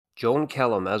Joan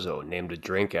Calamezzo named a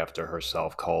drink after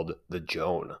herself called the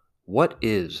Joan. What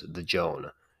is the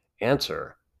Joan?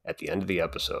 Answer at the end of the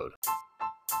episode.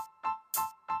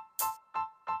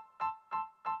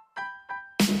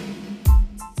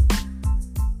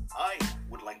 I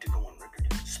would like to go on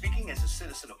record speaking as a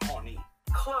citizen of Pawnee.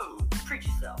 Clothes, treat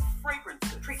yourself.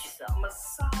 Fragrances, treat yourself.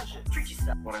 Massages, treat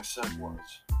yourself. What I said was,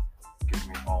 give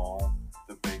me all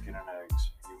the bacon and eggs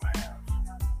you have.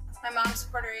 My mom's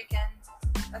Puerto Rican.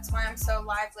 That's why I'm so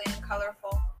lively and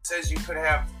colorful. It says you could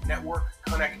have network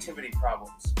connectivity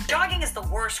problems. Jogging is the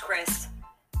worst, Chris.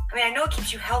 I mean, I know it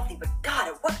keeps you healthy, but God,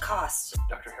 at what cost?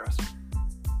 Dr. Harris,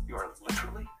 you are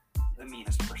literally the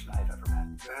meanest person I've ever met.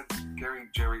 That's Gary,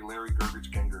 Jerry, Larry, Gurgich,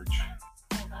 Gingrich.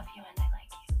 I love you and I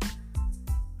like you.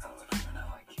 I love you and I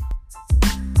like you.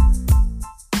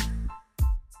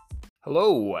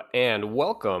 Hello, and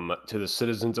welcome to the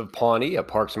Citizens of Pawnee, a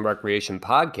Parks and Recreation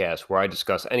podcast where I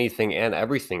discuss anything and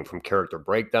everything from character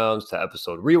breakdowns to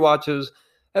episode rewatches,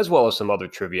 as well as some other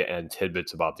trivia and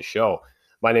tidbits about the show.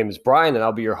 My name is Brian, and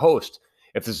I'll be your host.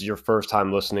 If this is your first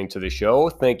time listening to the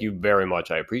show, thank you very much.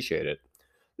 I appreciate it.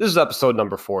 This is episode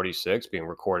number 46, being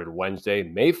recorded Wednesday,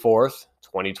 May 4th,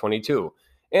 2022.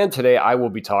 And today I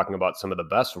will be talking about some of the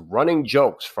best running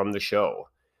jokes from the show.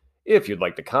 If you'd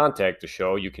like to contact the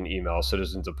show, you can email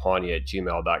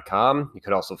citizensofpawnee@gmail.com. You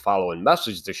can also follow and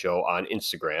message the show on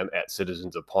Instagram at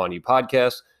Citizens of Pawnee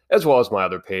Podcast, as well as my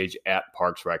other page at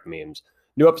Parks Rec Memes.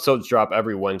 New episodes drop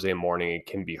every Wednesday morning and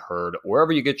can be heard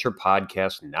wherever you get your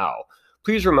podcast now.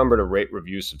 Please remember to rate,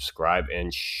 review, subscribe,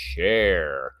 and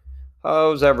share.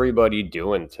 How's everybody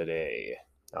doing today?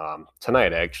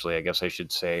 Tonight, actually, I guess I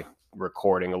should say,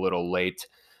 recording a little late.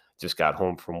 Just got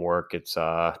home from work. It's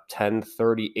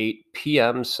 10:38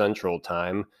 p.m. Central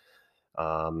Time.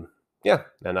 And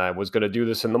I was going to do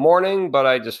this in the morning, but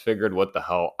I just figured, what the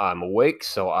hell, I'm awake,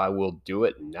 so I will do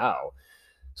it now.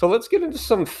 So let's get into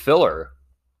some filler.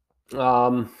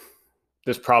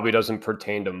 This probably doesn't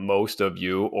pertain to most of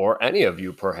you, or any of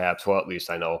you, perhaps. Well, at least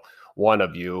I know one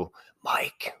of you,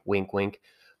 Mike, wink, wink.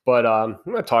 But I'm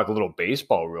going to talk a little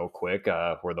baseball real quick,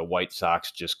 where the White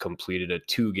Sox just completed a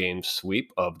 2-game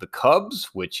sweep of the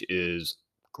Cubs, which is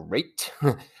great.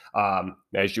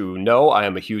 As you know, I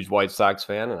am a huge White Sox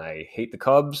fan, and I hate the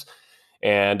Cubs.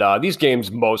 And these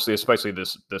games mostly, especially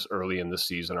this early in the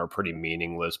season, are pretty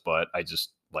meaningless, but I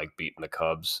just like beating the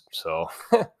Cubs. So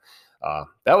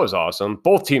that was awesome.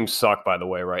 Both teams suck, by the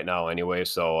way, right now anyway,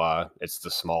 so it's the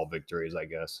small victories, I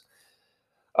guess.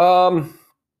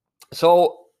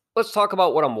 So let's talk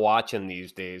about what I'm watching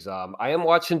these days. I am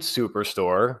watching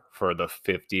Superstore for the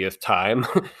 50th time.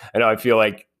 I know, I feel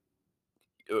like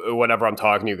whenever I'm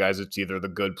talking to you guys, it's either The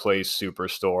Good Place,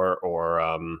 Superstore,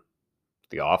 or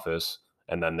The Office.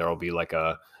 And then there'll be like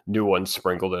a new one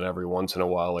sprinkled in every once in a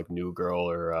while, like New Girl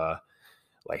or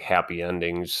like Happy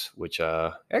Endings, which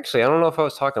actually, I don't know if I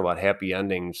was talking about Happy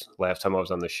Endings last time I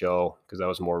was on the show, because that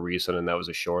was more recent and that was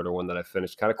a shorter one that I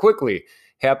finished kind of quickly.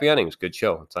 Happy Endings, good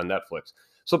show. It's on Netflix.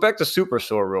 So back to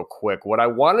Superstore real quick. What I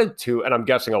wanted to, and I'm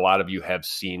guessing a lot of you have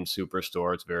seen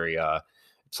Superstore. It's very,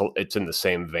 it's in the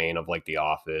same vein of like The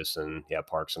Office and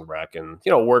Parks and Rec and,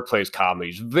 workplace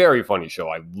comedies. Very funny show.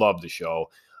 I love the show.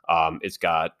 It's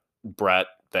got Brett,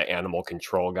 the animal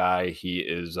control guy. He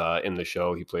is in the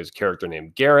show. He plays a character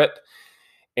named Garrett.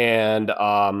 And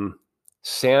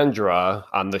Sandra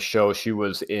on the show, she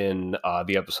was in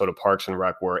the episode of Parks and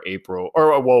Rec where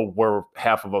where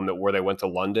half of them where they went to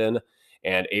London.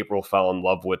 And April fell in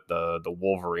love with the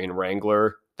Wolverine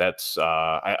Wrangler. That's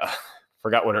I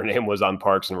forgot what her name was on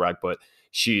Parks and Rec, but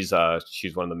she's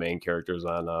one of the main characters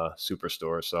on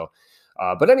Superstore. So,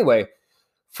 but anyway,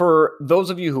 for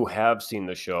those of you who have seen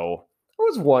the show, I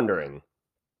was wondering,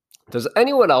 does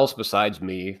anyone else besides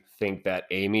me think that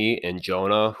Amy and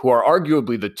Jonah, who are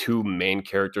arguably the two main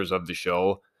characters of the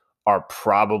show, are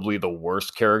probably the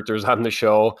worst characters on the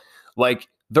show? Like,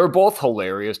 they're both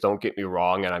hilarious, don't get me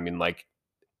wrong, and I mean, like,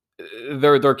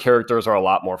 their characters are a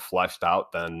lot more fleshed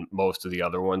out than most of the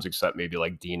other ones, except maybe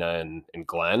like Dina and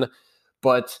Glenn.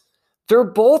 But they're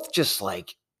both just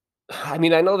like, I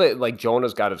mean, I know that like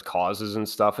Jonah's got his causes and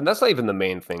stuff, and that's not even the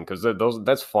main thing, because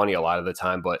that's funny a lot of the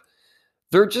time, but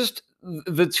they're just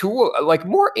the two, like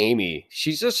more Amy.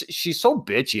 She's so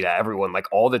bitchy to everyone,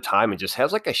 like all the time, and just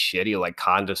has like a shitty, like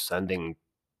condescending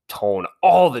tone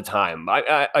all the time.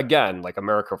 I again, like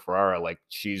America Ferrera, like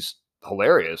she's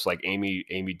hilarious. Like Amy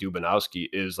Dubanowski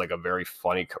is like a very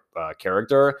funny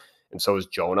character, and so is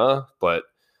Jonah. But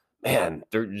man,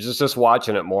 they're just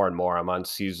watching it more and more. I'm on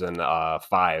season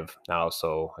 5 now,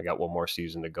 so I got one more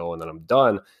season to go, and then I'm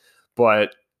done.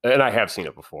 And I have seen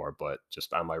it before, but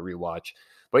just on my rewatch.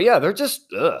 But yeah, they're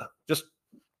just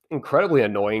incredibly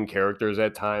annoying characters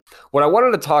at times. What I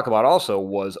wanted to talk about also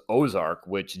was Ozark,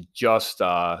 which just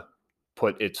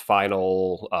put its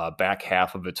final back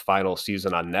half of its final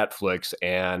season on Netflix,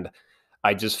 and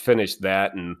I just finished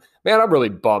that, and man, I'm really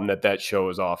bummed that that show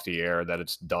is off the air, that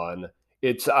it's done.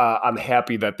 It's I'm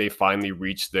happy that they finally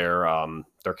reached their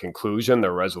conclusion,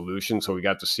 their resolution, so we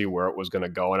got to see where it was going to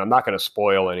go. And I'm not going to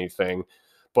spoil anything,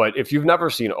 but if you've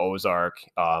never seen Ozark,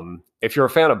 if you're a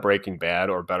fan of Breaking Bad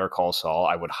or Better Call Saul,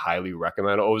 I would highly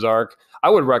recommend Ozark.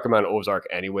 I would recommend Ozark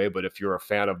anyway, but if you're a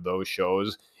fan of those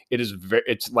shows,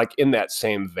 it's like in that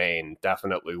same vein,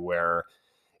 definitely, where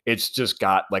it's just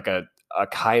got like a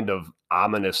kind of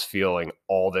ominous feeling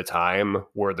all the time,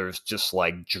 where there's just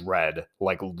like dread,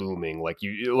 like looming, like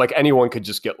like anyone could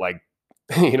just get like,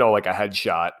 like a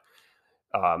headshot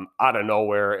out of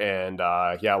nowhere. And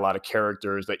yeah, a lot of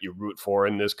characters that you root for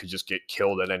in this could just get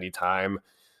killed at any time.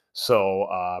 So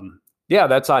yeah,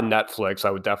 that's on Netflix.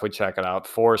 I would definitely check it out.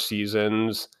 4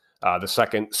 seasons. The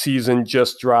second season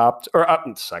just dropped, or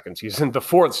second season, the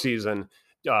 4th season,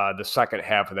 the second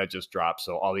half of that just dropped.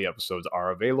 So all the episodes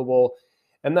are available.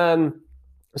 And then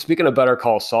speaking of Better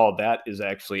Call Saul, that is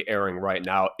actually airing right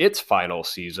now, its final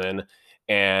season,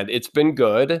 and it's been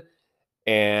good.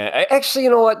 And actually,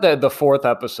 you know what? The 4th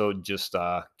episode just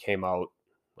came out.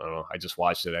 I don't know. I just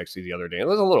watched it actually the other day. It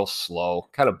was a little slow,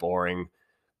 kind of boring,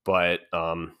 but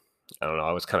I don't know.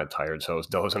 I was kind of tired, so I was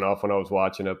dozing off when I was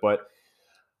watching it. But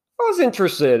I was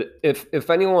interested if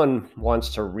anyone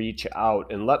wants to reach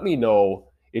out and let me know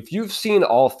if you've seen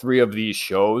all 3 of these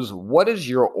shows. What is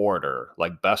your order,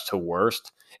 like best to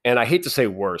worst? And I hate to say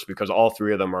worst because all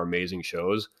 3 of them are amazing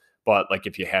shows, but like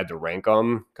if you had to rank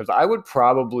them, because I would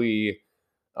probably,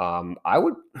 I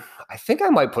think I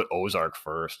might put Ozark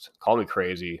first. Call me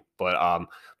crazy, but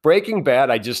Breaking Bad,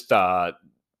 I just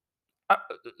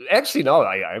actually no,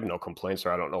 I have no complaints,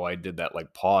 or I don't know why I did that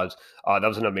like pause. That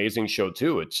was an amazing show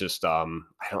too. It's just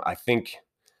I think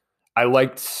I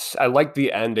liked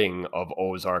the ending of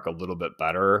Ozark a little bit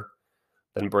better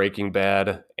than Breaking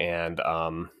Bad, and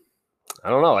I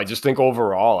don't know. I just think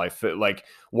overall, I feel like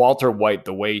Walter White,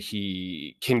 the way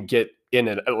he can get in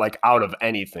and like out of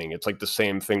anything. It's like the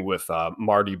same thing with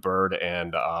Marty Bird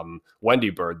and Wendy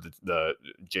Bird, the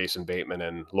Jason Bateman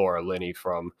and Laura Linney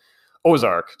from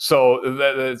Ozark. So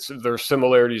there's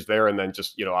similarities there, and then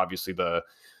just obviously the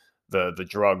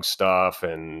drug stuff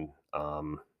and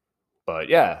but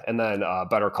yeah, and then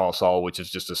Better Call Saul, which is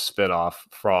just a spinoff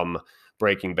from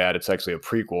Breaking Bad. It's actually a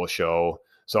prequel show,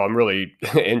 so I'm really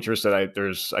interested. I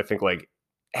think like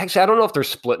actually I don't know if they're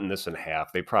splitting this in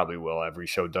half. They probably will. Every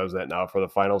show does that now for the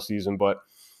final season, but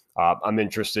I'm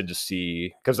interested to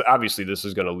see, because obviously this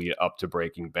is going to lead up to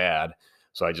Breaking Bad.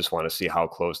 So I just want to see how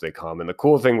close they come. And the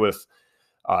cool thing with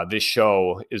this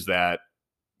show is that,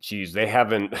 geez, they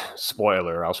haven't,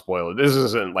 I'll spoil it. This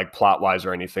isn't like plot wise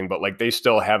or anything, but like they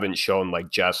still haven't shown like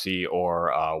Jesse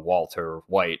or Walter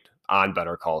White on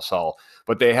Better Call Saul,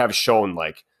 but they have shown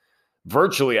like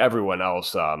virtually everyone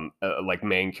else, like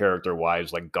main character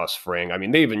wise, like Gus Fring. I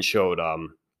mean, they even showed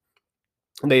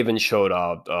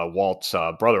Walt's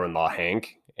brother-in-law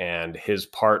Hank and his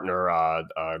partner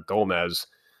Gomez.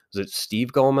 Is it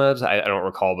Steve Gomez? I don't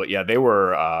recall, but yeah, they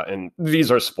were, and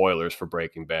these are spoilers for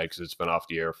Breaking Bad because it's been off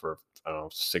the air for, I don't know,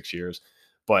 6 years.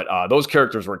 But those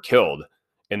characters were killed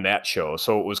in that show,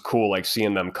 so it was cool, like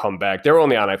seeing them come back. They were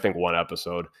only on, I think, 1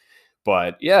 episode,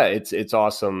 but yeah, it's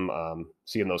awesome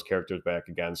seeing those characters back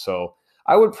again. So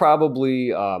I would probably,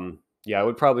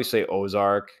 say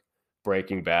Ozark,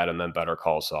 Breaking Bad, and then Better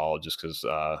Call Saul, just because.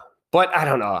 But I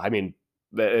don't know. I mean,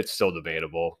 it's still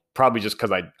debatable. Probably just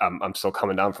because I'm still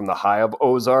coming down from the high of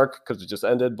Ozark because it just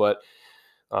ended, but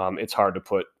it's hard to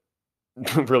put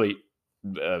really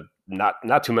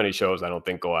not too many shows I don't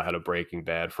think go ahead of Breaking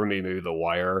Bad. For me, maybe The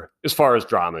Wire as far as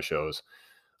drama shows.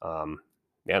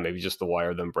 Yeah, maybe just The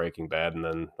Wire, then Breaking Bad, and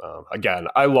then again,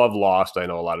 I love Lost. I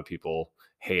know a lot of people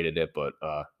hated it, but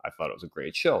I thought it was a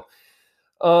great show.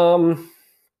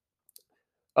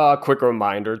 Quick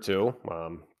reminder too,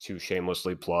 to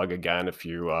shamelessly plug again, if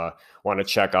you want to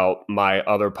check out my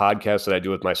other podcast that I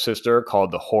do with my sister called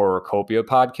the Horrorcopia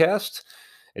Podcast.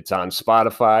 It's on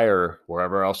Spotify or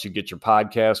wherever else you get your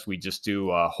podcast. We just do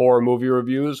horror movie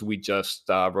reviews. We just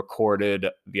recorded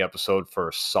the episode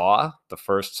for Saw, the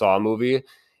first Saw movie,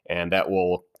 and that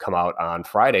will come out on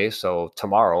Friday. So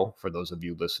tomorrow, for those of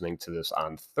you listening to this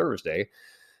on Thursday,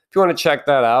 if you want to check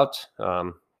that out,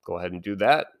 go ahead and do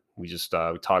that. We just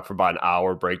we talk for about an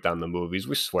hour, break down the movies.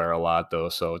 We swear a lot, though,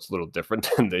 so it's a little different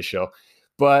than this show.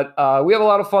 But we have a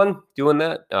lot of fun doing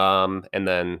that. And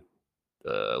then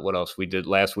what else? We did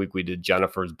last week, we did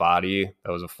Jennifer's Body.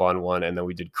 That was a fun one. And then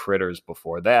we did Critters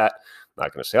before that.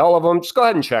 Not going to say all of them. Just go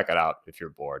ahead and check it out if you're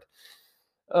bored.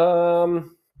 Moon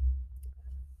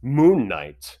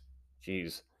Knight.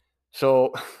 Jeez.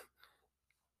 So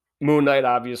Moon Knight,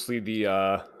 obviously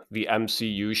the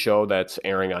MCU show that's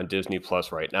airing on Disney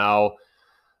Plus right now.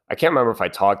 I can't remember if I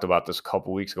talked about this a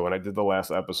couple weeks ago when I did the last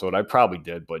episode. I probably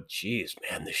did, but geez,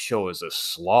 man, this show is a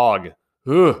slog.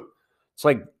 Ugh. It's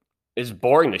like, it's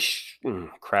boring the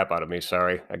crap out of me.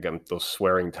 Sorry. Again, those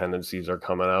swearing tendencies are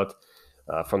coming out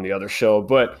from the other show,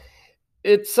 but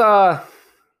it's, I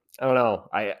don't know.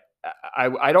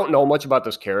 I don't know much about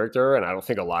this character, and I don't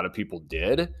think a lot of people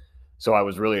did. So I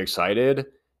was really excited.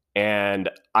 And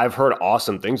I've heard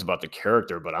awesome things about the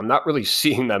character, but I'm not really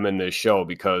seeing them in this show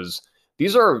because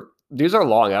these are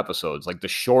long episodes. Like the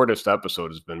shortest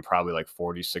episode has been probably like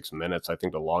 46 minutes. I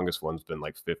think the longest one's been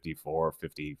like 54,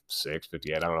 56,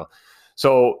 58. I don't know.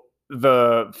 So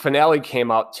the finale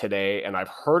came out today, and I've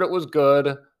heard it was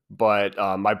good, but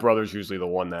my brother's usually the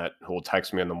one who will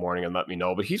text me in the morning and let me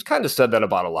know. But he's kind of said that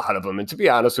about a lot of them. And to be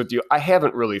honest with you, I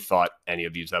haven't really thought any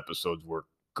of these episodes were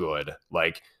good.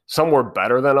 Like some were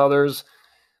better than others,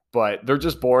 but they're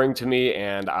just boring to me.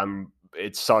 And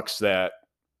it sucks that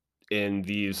in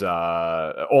these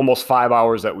almost 5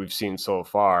 hours that we've seen so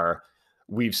far,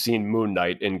 we've seen Moon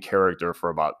Knight in character for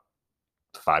about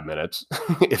 5 minutes,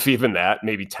 if even that,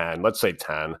 maybe 10. Let's say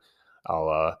 10.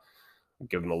 I'll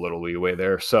give him a little leeway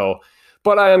there. So,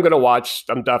 but I'm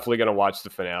definitely going to watch the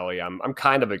finale. I'm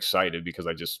kind of excited because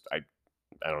I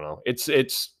don't know.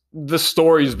 It's the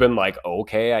story's been like,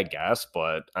 okay, I guess,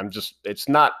 but it's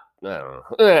not, I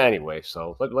don't know. Anyway,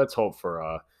 so let's hope for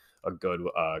a good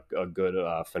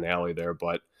finale there,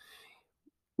 but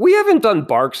we haven't done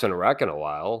Parks and Rec in a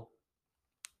while.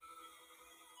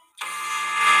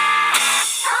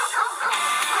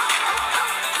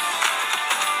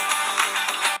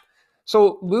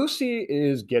 So Lucy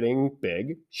is getting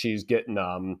big. She's getting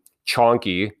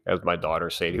chonky, as my daughter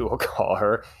Sadie will call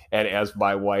her, and as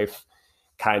my wife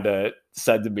kind of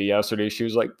said to me yesterday, she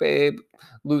was like, "Babe,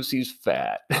 Lucy's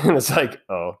fat." And it's like,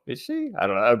 "Oh, is she?" I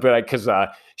don't know, but because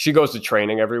she goes to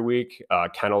training every week,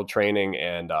 kennel training,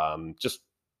 and just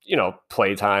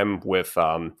playtime with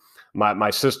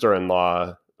my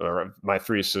sister-in-law, or my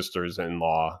 3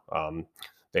 sisters-in-law.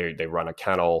 They run a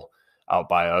kennel out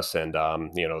by us, and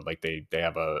like they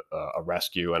have a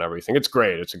rescue and everything. It's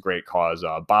great. It's a great cause.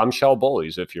 Bombshell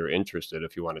Bullies, if you're interested,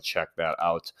 if you want to check that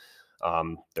out.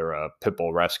 They're a pit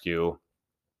bull rescue.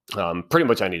 Pretty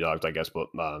much any dogs, I guess, but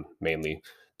mainly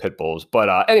pit bulls.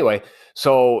 But anyway,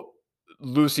 so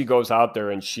Lucy goes out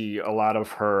there, and a lot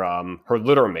of her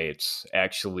litter mates,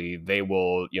 actually, they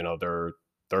will, they're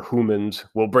humans,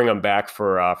 will bring them back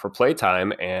for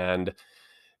playtime, and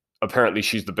apparently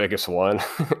she's the biggest one.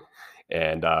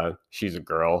 And she's a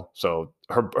girl, so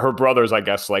her brothers, I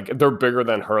guess, like they're bigger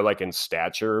than her, like in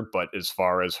stature, but as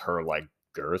far as her like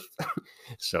girth.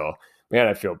 So man,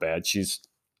 I feel bad.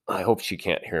 I hope she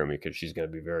can't hear me because she's going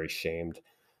to be very shamed.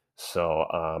 So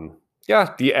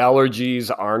yeah, the allergies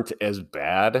aren't as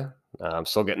bad. I'm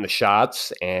still getting the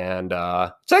shots, and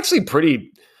it's actually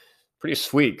pretty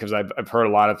sweet because I've heard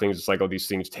a lot of things. It's like, oh, these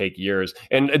things take years,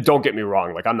 and don't get me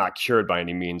wrong, like I'm not cured by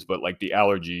any means, but like the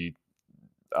allergy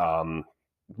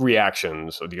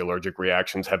reactions, or the allergic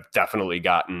reactions, have definitely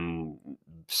gotten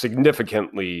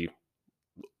significantly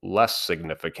less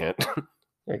significant.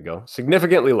 There you go.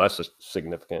 Significantly less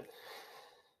significant.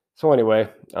 So anyway,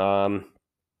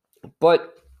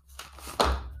 but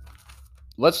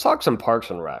let's talk some Parks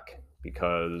and Rec,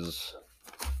 because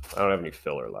I don't have any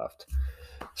filler left.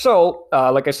 So,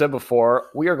 like I said before,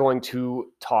 we are going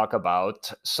to talk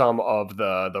about some of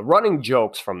the running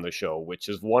jokes from the show, which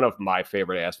is one of my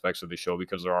favorite aspects of the show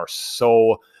because there are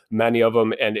so many of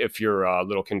them. And if you're a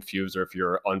little confused, or if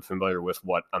you're unfamiliar with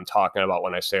what I'm talking about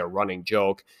when I say a running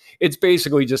joke, it's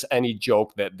basically just any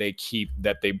joke that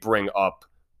they bring up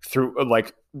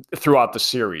throughout the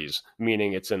series,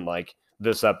 meaning it's in like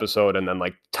this episode, and then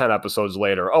like 10 episodes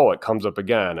later, oh, it comes up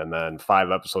again, and then 5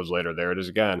 episodes later, there it is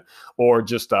again. Or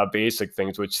just basic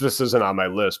things, which this isn't on my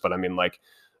list, but I mean, like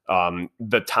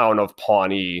the town of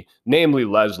Pawnee, namely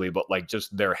Leslie, but like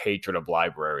just their hatred of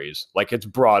libraries, like it's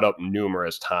brought up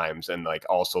numerous times. And like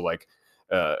also like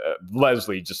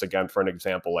Leslie, just again for an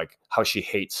example, like how she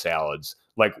hates salads.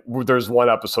 Like there's one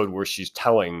episode where she's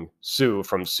telling Sue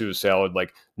from Sue's Salad,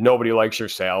 like, nobody likes your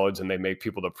salads and they make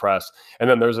people depressed. And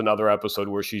then there's another episode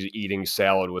where she's eating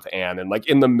salad with Anne, and like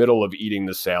in the middle of eating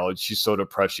the salad, she's so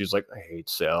depressed, she's like, I hate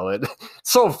salad.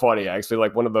 It's so funny, actually,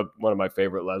 like one of my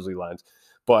favorite Leslie lines.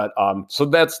 But so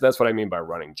that's what I mean by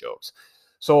running jokes.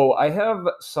 So I have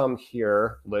some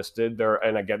here listed there,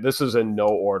 and again, this is in no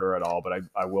order at all, but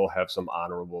I will have some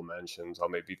honorable mentions. I'll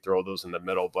maybe throw those in the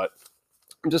middle, but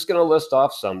I'm just going to list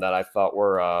off some that I thought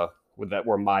were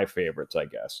my favorites, I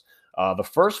guess. The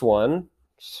first one,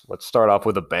 let's start off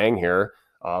with a bang here.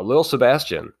 Lil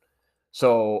Sebastian.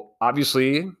 So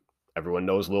obviously, everyone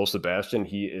knows Lil Sebastian.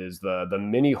 He is the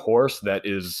mini horse that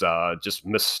is just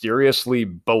mysteriously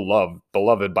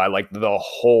beloved by like the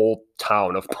whole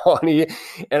town of Pawnee.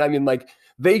 And I mean, like,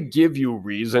 they give you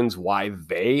reasons why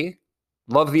they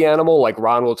love the animal. Like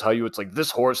Ron will tell you, it's like, this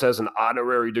horse has an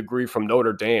honorary degree from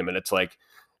Notre Dame, and it's like,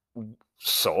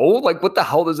 so like, what the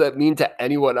hell does that mean to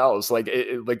anyone else? Like,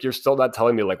 like, you're still not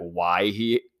telling me like why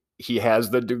he has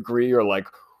the degree, or like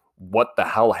what the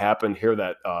hell happened here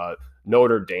that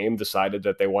Notre Dame decided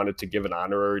that they wanted to give an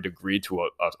honorary degree to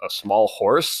a small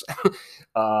horse.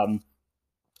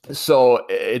 So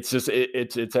it's just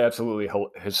it's absolutely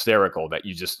hysterical that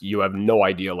you have no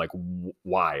idea like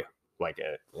why, like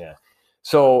yeah.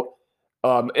 So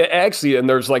actually, and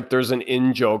there's an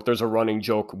in joke, there's a running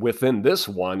joke within this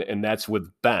one, and that's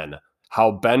with Ben.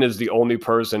 How Ben is the only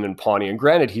person in Pawnee, and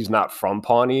granted, he's not from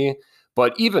Pawnee,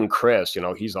 but even Chris,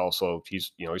 he's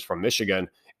from Michigan,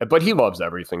 but he loves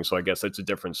everything. So I guess that's a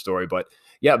different story. But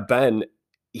yeah, Ben,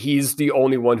 he's the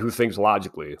only one who thinks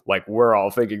logically. Like we're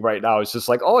all thinking right now, it's just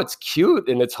like, oh, it's cute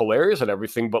and it's hilarious and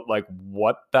everything, but like,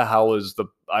 what the hell is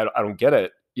I don't get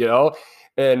it,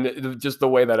 And just the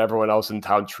way that everyone else in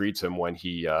town treats him when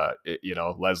he,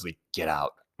 Leslie, get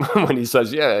out. When he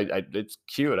says, yeah, it's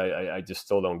cute. I just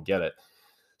still don't get it.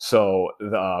 So,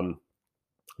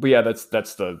 but yeah, that's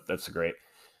the great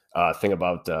thing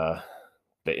about the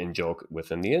in joke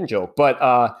within the in joke.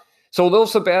 But so Lil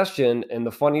Sebastian, and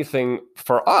the funny thing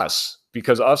for us,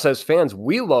 because us as fans,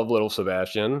 we love Lil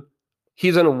Sebastian.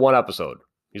 He's in one episode.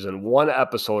 He's in one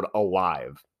episode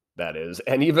alive. That is,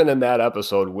 and even in that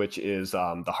episode, which is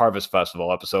the Harvest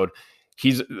Festival episode,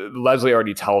 Leslie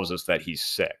already tells us that he's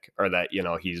sick, or that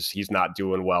he's not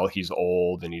doing well. He's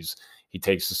old, and he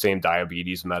takes the same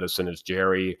diabetes medicine as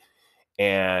Jerry.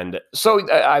 And so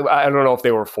I don't know if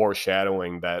they were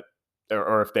foreshadowing that,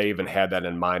 or if they even had that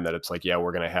in mind, that it's like, yeah,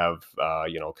 we're going to have,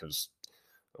 because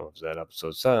what was that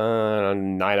episode?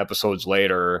 9 episodes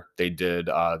later, they did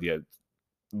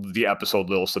the episode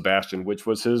Lil Sebastian, which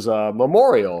was his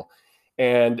memorial.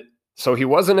 And so he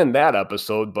wasn't in that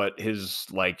episode, but his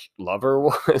like lover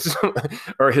was,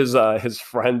 or his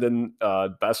friend and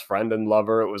best friend and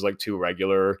lover. It was like 2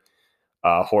 regular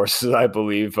horses, I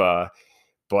believe.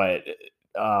 But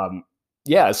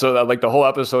yeah, so that, like, the whole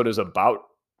episode is about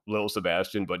Lil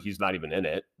Sebastian, but he's not even in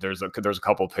it. There's a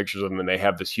couple of pictures of him, and they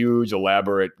have this huge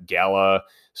elaborate gala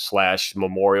 /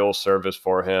 memorial service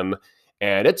for him.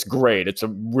 And it's great. It's a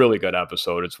really good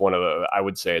episode. It's I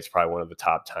would say it's probably one of the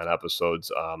top 10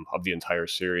 episodes of the entire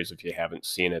series. If you haven't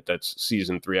seen it, that's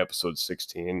season 3, episode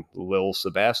 16, Lil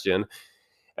Sebastian.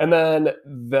 And then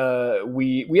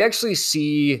we actually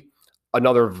see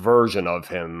another version of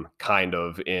him kind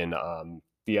of in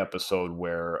the episode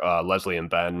where Leslie and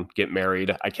Ben get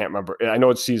married. I can't remember. I know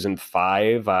it's season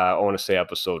 5. I want to say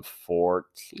episode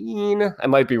 14. I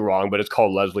might be wrong, but it's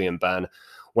called Leslie and Ben,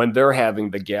 when they're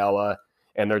having the gala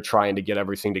and they're trying to get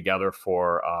everything together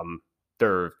for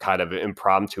their kind of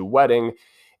impromptu wedding.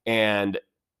 And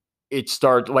it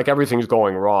starts like everything's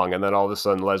going wrong. And then all of a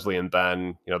sudden, Leslie and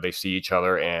Ben, they see each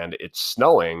other and it's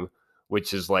snowing,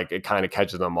 which is like, it kind of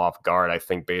catches them off guard, I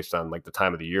think, based on like the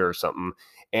time of the year or something.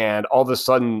 And all of a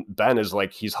sudden, Ben is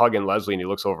like, he's hugging Leslie and he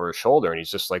looks over his shoulder and he's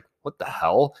just like, what the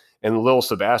hell? And Lil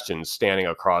Sebastian's standing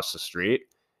across the street.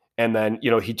 And then,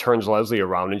 he turns Leslie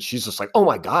around and she's just like, oh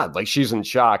my God, like she's in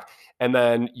shock. And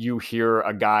then you hear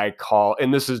a guy call,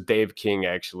 and this is Dave King,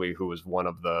 actually, who is one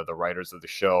of the writers of the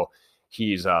show.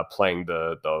 He's playing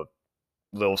the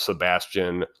Lil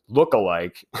Sebastian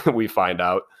lookalike, we find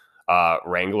out,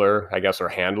 wrangler, I guess, or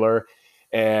handler.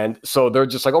 And so they're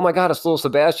just like, oh my God, it's Lil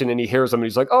Sebastian. And he hears him and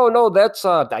he's like, oh no, that's,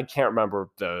 I can't remember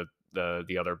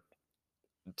the other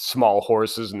small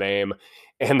horse's name.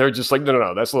 And they're just like,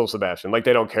 no, that's Lil Sebastian. Like,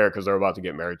 they don't care because they're about to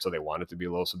get married, so they want it to be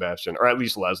Lil Sebastian, or at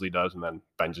least Leslie does, and then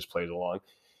Ben just plays along.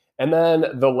 And then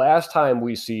the last time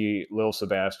we see Lil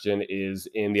Sebastian is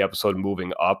in the episode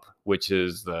Moving Up, which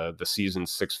is the season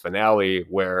 6 finale,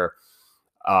 where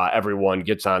everyone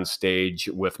gets on stage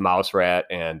with Mouse Rat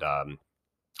and,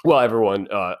 everyone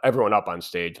up on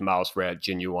stage, Mouse Rat,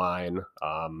 Genuine,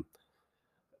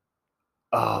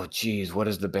 oh, geez, what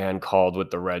is the band called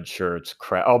with the red shirts?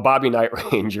 Bobby Night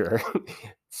Ranger.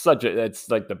 It's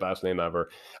like the best name ever.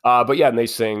 But yeah, and they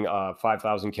sing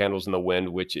 5,000 Candles in the Wind,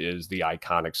 which is the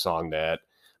iconic song that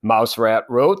Mouse Rat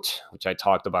wrote, which I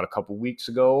talked about a couple weeks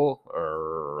ago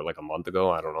or like a month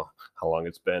ago. I don't know how long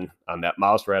it's been on that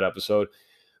Mouse Rat episode.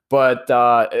 But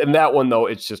in that one, though,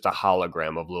 it's just a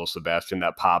hologram of Lil Sebastian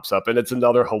that pops up. And it's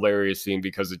another hilarious scene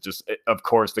because of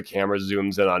course, the camera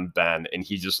zooms in on Ben and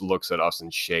he just looks at us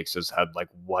and shakes his head like,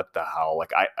 what the hell?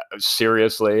 Like, I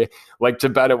seriously, like to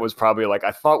Ben, it was probably like,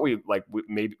 I thought we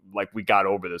got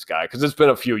over this guy because it's been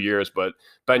a few years, but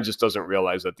Ben just doesn't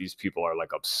realize that these people are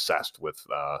like obsessed with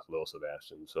Lil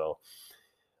Sebastian. So,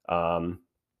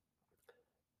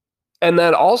 and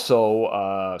then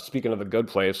also, speaking of The Good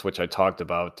Place, which I talked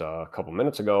about a couple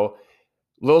minutes ago,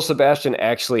 Lil Sebastian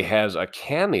actually has a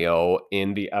cameo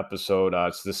in the episode.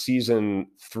 It's the season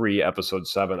 3, episode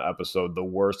 7 episode, The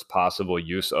Worst Possible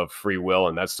Use of Free Will.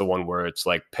 And that's the one where it's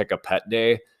like pick a pet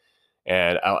day.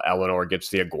 And Eleanor gets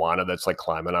the iguana that's like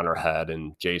climbing on her head.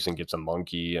 And Jason gets a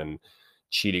monkey. And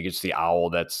Cheetah gets the owl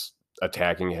that's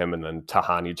attacking him. And then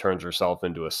Tahani turns herself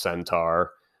into a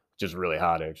centaur, which is really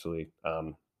hot, actually.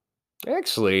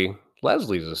 Actually,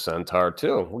 Leslie's a centaur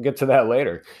too. We'll get to that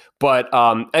later. But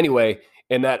anyway,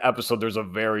 in that episode, there's a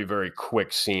very, very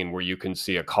quick scene where you can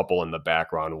see a couple in the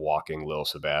background walking Lil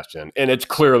Sebastian. And it's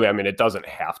clearly, I mean, it doesn't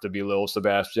have to be Lil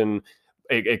Sebastian.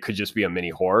 It could just be a mini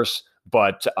horse.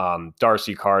 But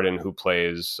Darcy Carden, who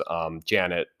plays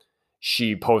Janet,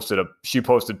 she posted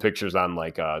pictures on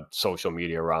like social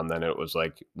media around then. It was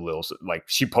like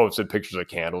she posted pictures of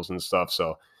candles and stuff.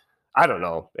 So I don't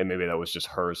know. And maybe that was just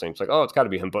her saying, it's like, oh, it's got to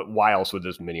be him. But why else would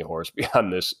this mini horse be on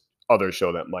this other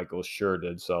show that Michael Schur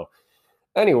did? So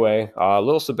anyway,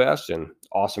 Lil Sebastian,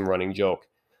 awesome running joke.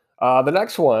 The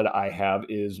next one I have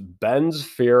is Ben's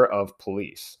fear of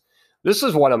police. This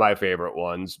is one of my favorite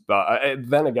ones. But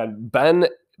then again, Ben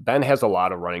has a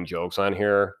lot of running jokes on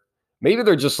here. Maybe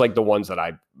they're just like the ones that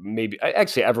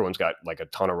actually everyone's got like a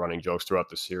ton of running jokes throughout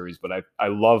the series. But I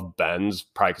love Ben's,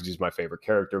 probably because he's my favorite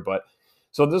character. But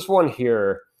so this one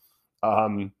here,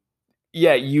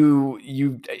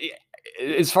 you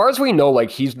as far as we know, like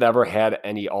he's never had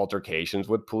any altercations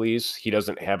with police. He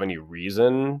doesn't have any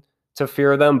reason to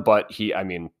fear them, but I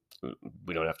mean,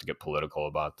 we don't have to get political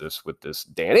about this with this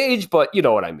day and age, but you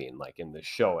know what I mean, like in this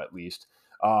show at least.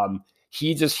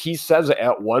 He says it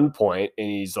at one point and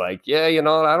he's like, yeah, you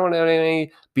know, I don't have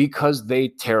any because they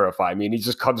terrify me. And he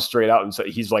just comes straight out and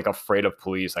says he's like afraid of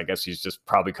police. I guess he's just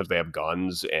probably because they have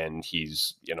guns and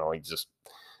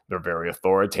they're very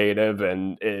authoritative.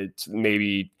 And it's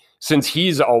maybe since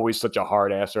he's always such a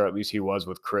hard ass, or at least he was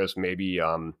with Chris, maybe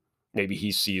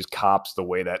he sees cops the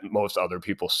way that most other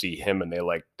people see him and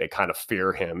they kind of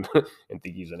fear him and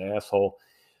think he's an asshole.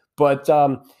 But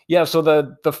so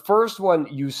the first one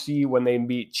you see when they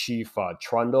meet Chief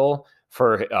Trundle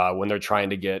for when they're trying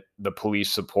to get the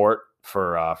police support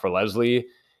for Leslie,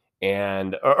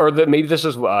 and maybe this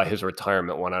is his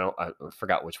retirement one. I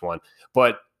forgot which one,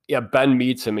 but yeah, Ben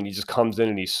meets him and he just comes in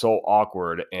and he's so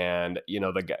awkward, and you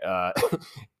know the guy.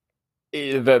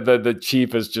 The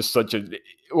chief is just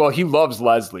he loves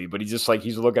Leslie, but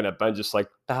he's looking at Ben just like,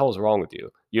 the hell is wrong with you?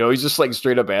 You know, he's just like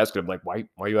straight up asking him like, why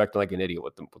are you acting like an idiot?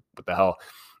 What the hell?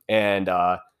 And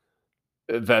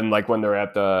then like when they're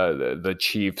at the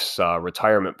chief's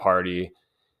retirement party,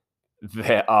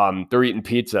 they're eating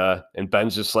pizza and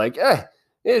Ben's just like,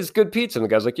 it's good pizza. And the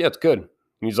guy's like, yeah, it's good. And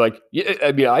he's like, yeah,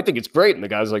 I mean, I think it's great. And the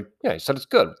guy's like, yeah, he said it's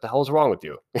good. What the hell is wrong with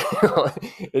you?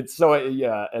 It's so,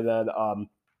 yeah. And then,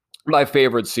 my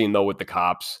favorite scene, though, with the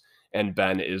cops and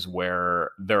Ben is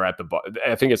where they're at the bar.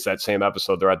 I think it's that same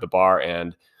episode. They're at the bar,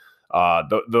 and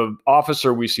the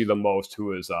officer we see the most,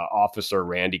 who is Officer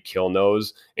Randy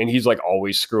Killnose, and he's like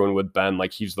always screwing with Ben.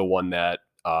 Like he's the one that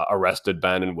arrested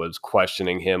Ben and was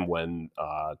questioning him when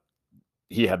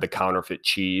he had the counterfeit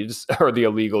cheese or the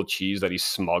illegal cheese that he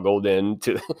smuggled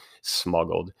into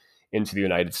the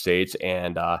United States.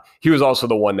 And he was also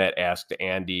the one that asked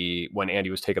Andy when Andy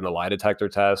was taking the lie detector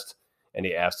test, and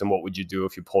he asked him, what would you do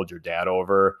if you pulled your dad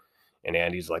over? And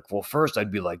Andy's like, well, first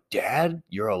I'd be like, Dad,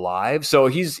 you're alive. So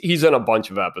he's in a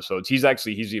bunch of episodes. He's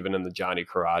even in the Johnny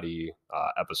Karate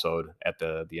episode at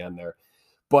the end there.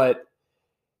 But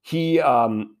he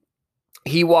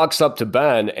walks up to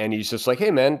Ben and he's just like,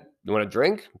 hey man, you want a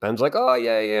drink? Ben's like, oh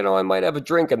yeah, you know, I might have a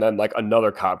drink. And then like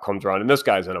another cop comes around, and this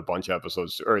guy's in a bunch of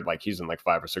episodes, or like he's in like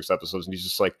 5 or 6 episodes, and he's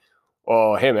just like,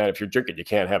 oh, hey man, if you're drinking, you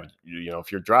can't have it. You know,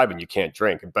 if you're driving, you can't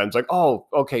drink. And Ben's like, oh,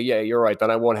 okay, yeah, you're right.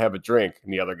 Then I won't have a drink.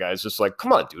 And the other guy's just like,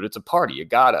 come on, dude, it's a party, you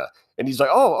gotta. And he's like,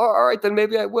 oh, all right, then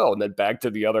maybe I will. And then back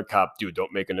to the other cop, dude,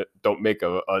 don't make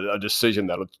a decision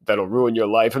that'll ruin your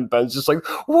life. And Ben's just like,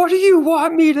 what do you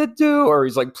want me to do? Or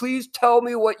he's like, please tell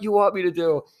me what you want me to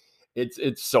do.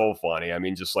 It's so funny. I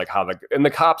mean, just like how the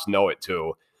cops know it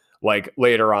too. like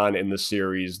later on in the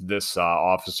series, this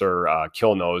officer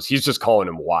Killnose, he's just calling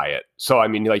him Wyatt. So I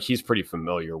mean, like he's pretty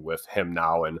familiar with him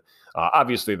now, and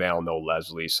obviously they all know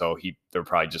Leslie, so they're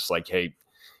probably just like, hey,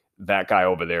 that guy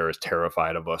over there is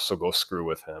terrified of us, so go screw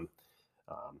with him.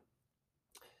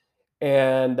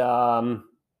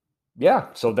 Yeah,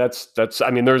 so that's. I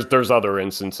mean, there's other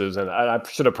instances, and I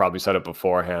should have probably said it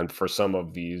beforehand for some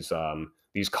of these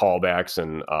callbacks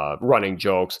and running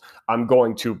jokes. I'm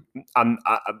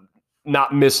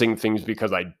not missing things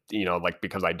because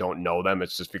because I don't know them.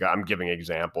 It's just because I'm giving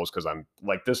examples because I'm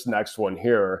like this next one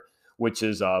here, which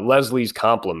is Leslie's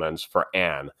compliments for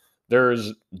Anne.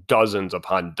 There's dozens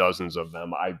upon dozens of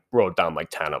them. I wrote down like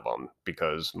 10 of them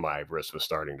because my wrist was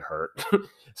starting to hurt.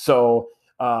 So,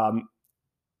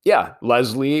 yeah,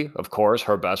 Leslie, of course,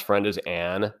 her best friend is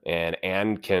Anne, and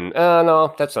Anne can,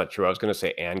 no, that's not true. I was going to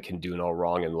say Anne can do no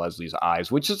wrong in Leslie's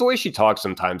eyes, which is the way she talks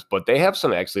sometimes, but they have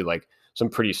some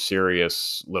pretty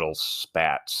serious little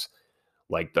spats,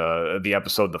 like the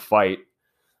episode, The Fight.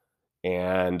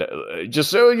 And just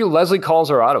so Leslie calls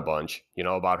her out a bunch,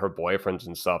 about her boyfriends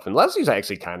and stuff. And Leslie's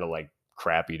actually kind of like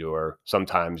crappy to her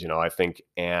sometimes, I think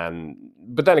Anne,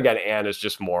 but then again, Anne is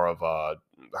just more of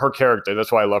her character.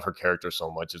 That's why I love her character so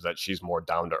much, is that she's more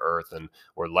down to earth, and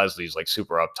where Leslie's like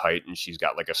super uptight and she's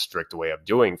got like a strict way of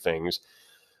doing things.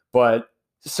 But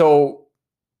so,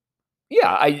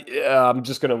 yeah, I'm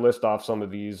just going to list off some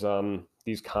of these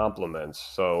compliments.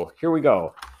 So here we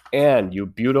go. Anne, you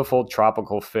beautiful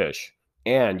tropical fish.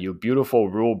 Anne, you beautiful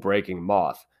rule-breaking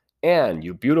moth. Anne,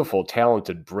 you beautiful,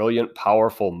 talented, brilliant,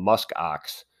 powerful musk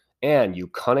ox. Anne, you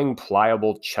cunning,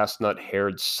 pliable,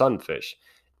 chestnut-haired sunfish.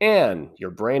 Anne,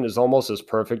 your brain is almost as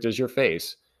perfect as your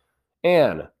face.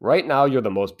 Anne, right now you're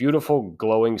the most beautiful,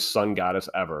 glowing sun goddess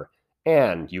ever.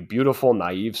 Anne, you beautiful,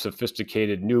 naive,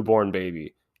 sophisticated, newborn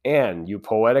baby. Anne, you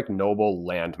poetic, noble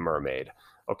land mermaid.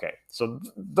 Okay, so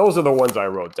those are the ones I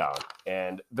wrote down,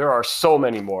 and there are so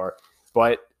many more,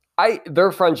 but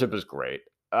their friendship is great.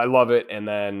 I love it, and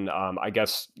then I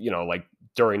guess, like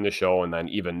during the show, and then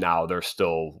even now, they're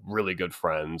still really good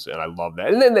friends, and I love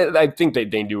that. And then I think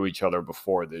they knew each other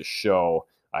before this show,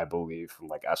 I believe, from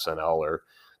like SNL or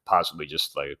possibly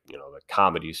just like, the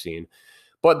comedy scene.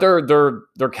 But their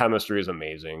chemistry is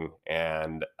amazing,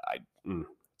 and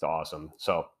it's awesome.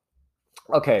 So,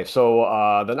 okay,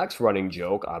 so the next running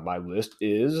joke on my list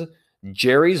is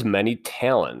Jerry's many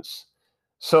talents.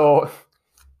 So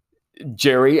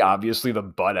Jerry, obviously the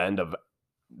butt end of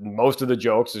most of the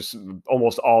jokes, is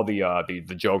almost all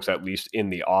the jokes, at least in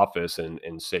the office and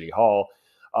in City Hall.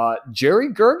 Gary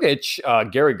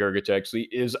Gergich actually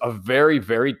is a very,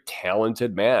 very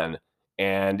talented man.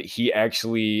 And he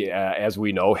actually, as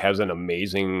we know, has an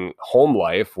amazing home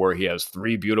life where he has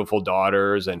 3 beautiful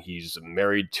daughters, and he's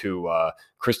married to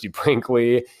Christy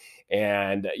Brinkley.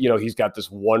 And, he's got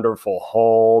this wonderful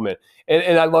home.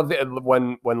 And I love that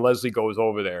when Leslie goes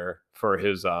over there for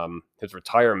his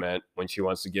retirement, when she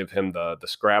wants to give him the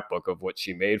scrapbook of what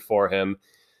she made for him,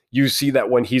 you see that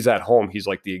when he's at home, he's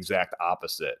like the exact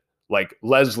opposite. Like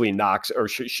Leslie knocks, or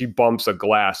she bumps a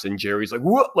glass, and Jerry's like,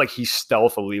 whoa, like he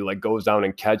stealthily like goes down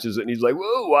and catches it. And he's like,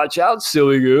 whoa, watch out,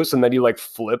 silly goose. And then he like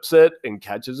flips it and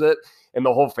catches it. And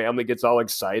the whole family gets all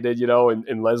excited,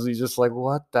 and Leslie's just like,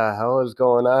 what the hell is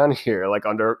going on here? Like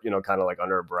under, kind of like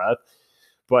under her breath.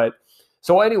 But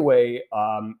so anyway,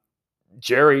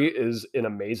 Jerry is an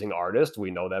amazing artist.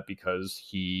 We know that because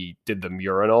he did the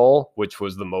mural, which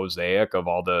was the mosaic of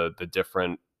all the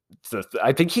different,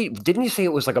 I think didn't he say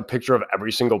it was like a picture of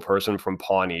every single person from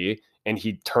Pawnee, and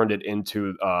he turned it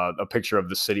into a picture of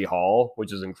the City Hall,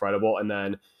 which is incredible. And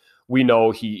then we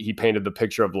know he painted the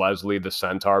picture of Leslie, the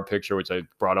centaur picture, which I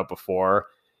brought up before.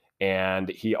 And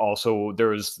he also, there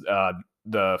was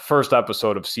the first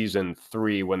episode of season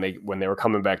 3, when they were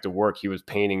coming back to work, he was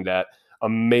painting that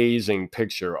amazing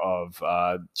picture of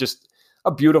just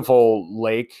a beautiful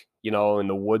lake, in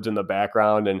the woods in the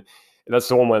background. And that's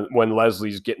the one when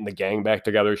Leslie's getting the gang back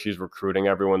together. She's recruiting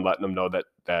everyone, letting them know that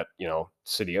that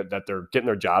they're getting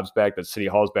their jobs back, that City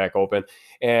Hall's back open.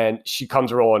 And she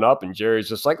comes rolling up, and Jerry's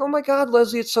just like, oh my God,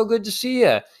 Leslie, it's so good to see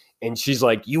you. And she's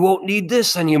like, you won't need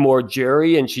this anymore,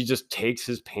 Jerry. And she just takes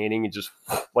his painting and just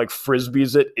like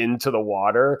frisbees it into the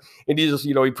water. And he just,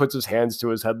 he puts his hands to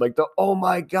his head like, oh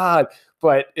my God.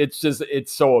 But it's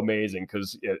so amazing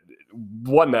because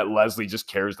one, that Leslie just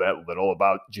cares that little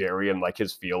about Jerry and like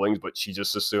his feelings, but she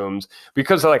just assumes,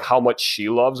 because of like how much she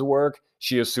loves work,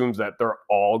 she assumes that they're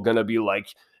all going to be like,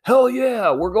 hell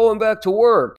yeah, we're going back to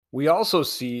work. We also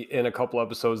see in a couple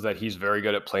episodes that he's very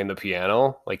good at playing the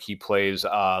piano. Like he plays,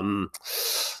 I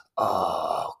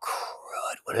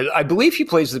believe he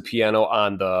plays the piano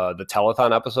on the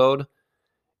telethon episode.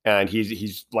 and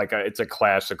he's like it's a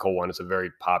classical one. It's a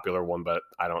very popular one, but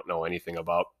I don't know anything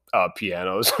about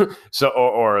pianos, so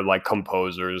or like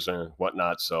composers and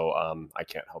whatnot. So I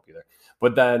can't help you there.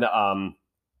 But then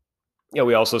yeah,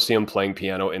 we also see him playing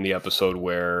piano in the episode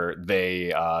where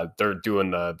they're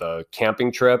doing the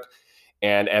camping trip.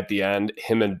 And at the end,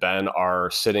 him and Ben are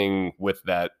sitting with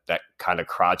that kind of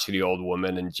crotchety old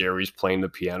woman, and Jerry's playing the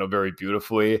piano very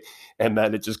beautifully. And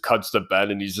then it just cuts to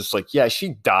Ben, and he's just like, "Yeah,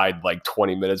 she died like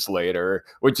 20 minutes later,"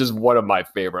 which is one of my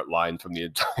favorite lines from the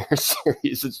entire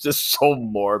series. It's just so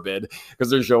morbid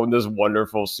because they're showing this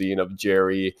wonderful scene of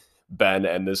Jerry, Ben,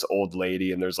 and this old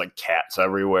lady, and there's like cats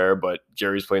everywhere. But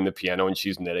Jerry's playing the piano and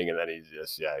she's knitting, and then he's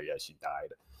just, yeah, she died.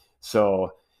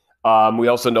 So. We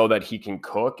also know that he can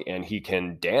cook and he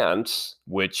can dance,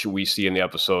 which we see in the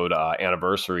episode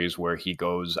Anniversaries, where he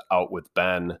goes out with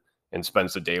Ben and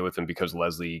spends the day with him because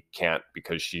Leslie can't,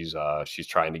 because she's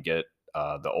trying to get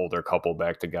the older couple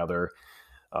back together,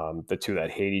 the two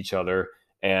that hate each other.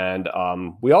 And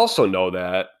we also know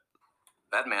that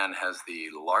man has the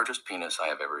largest penis I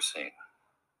have ever seen.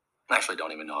 I actually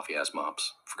don't even know if he has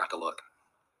mops. Forgot to look.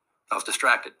 I was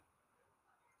distracted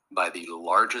by the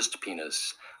largest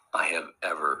penis I have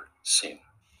ever seen.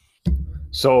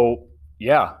 So,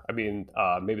 yeah, I mean,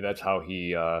 maybe that's how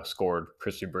he scored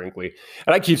Christy Brinkley.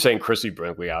 And I keep saying Christy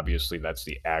Brinkley. Obviously, that's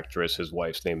the actress. His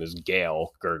wife's name is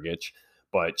Gail Gergich,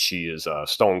 but she is a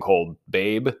stone cold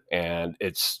babe. And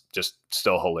it's just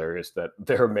still hilarious that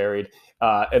they're married.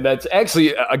 And that's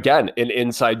actually, again, an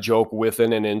inside joke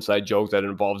within an inside joke that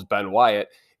involves Ben Wyatt,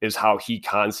 is how he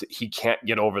can't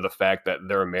get over the fact that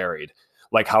they're married.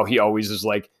 Like how he always is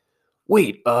like,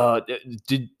 wait,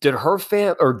 did her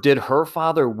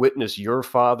father witness your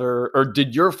father, or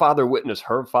did your father witness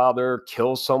her father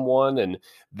kill someone? And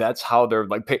that's how they're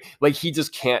like he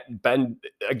just can't. Ben,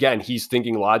 again, he's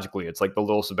thinking logically. It's like the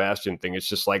little Sebastian thing. It's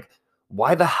just like,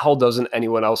 why the hell doesn't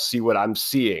anyone else see what I'm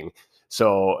seeing?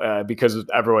 So because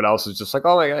everyone else is just like,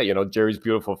 oh my God, Jerry's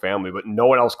beautiful family, but no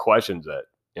one else questions it.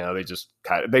 They just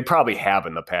they probably have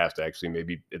in the past, actually.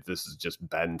 Maybe if this is just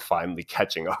Ben finally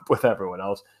catching up with everyone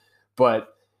else. But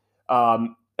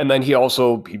and then he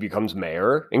becomes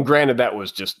mayor, and granted that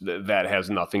was just that has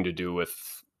nothing to do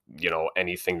with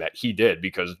anything that he did,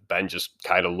 because Ben just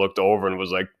kind of looked over and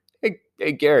was like,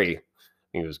 hey Gary. I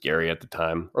think it was Gary at the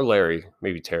time, or Larry,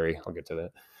 maybe Terry. I'll get to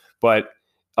that. But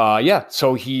yeah,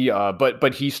 so he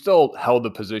but he still held the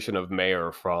position of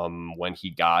mayor from when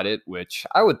he got it, which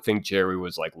I would think Jerry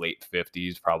was like late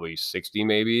 50s, probably 60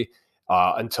 maybe.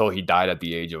 Until he died at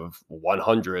the age of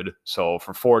 100. So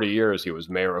for 40 years, he was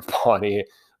mayor of Pawnee.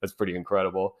 That's pretty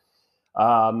incredible.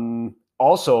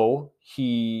 Also,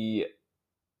 he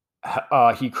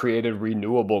created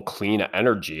renewable clean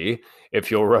energy. If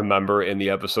you'll remember in the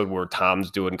episode where Tom's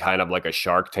doing kind of like a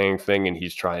Shark Tank thing, and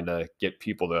he's trying to get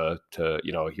people to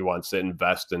he wants to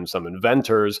invest in some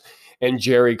inventors, and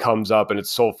Jerry comes up, and it's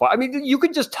so fun. I mean, you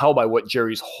could just tell by what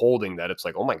Jerry's holding that it's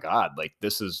like, oh my God, like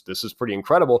this is pretty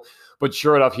incredible. But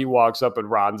sure enough, he walks up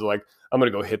and Ron's like, I'm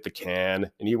going to go hit the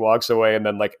can. And he walks away. And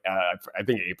then I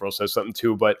think April says something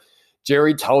too, but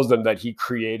Jerry tells them that he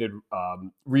created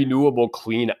renewable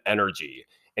clean energy.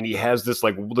 And he has this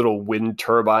like little wind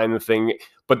turbine thing,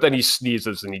 but then he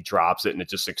sneezes and he drops it and it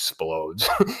just explodes.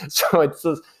 So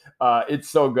it's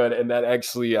so good. And that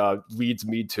actually leads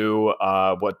me to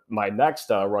what my next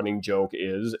running joke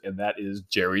is, and that is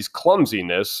Jerry's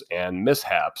clumsiness and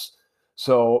mishaps.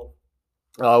 So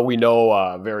we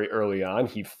know very early on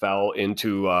he fell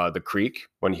into the creek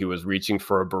when he was reaching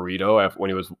for a burrito. When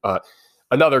he was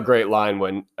another great line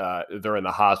when they're in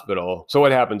the hospital. So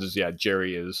what happens is,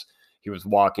 he was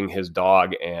walking his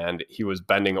dog and he was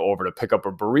bending over to pick up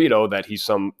a burrito that he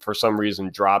for some reason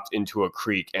dropped into a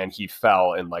creek, and he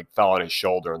fell on his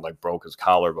shoulder and broke his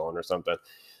collarbone or something.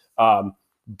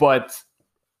 But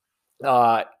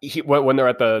when they're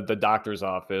at the doctor's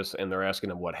office and they're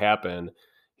asking him what happened,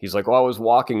 he's like, well, I was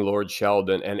walking Lord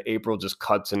Sheldon, and April just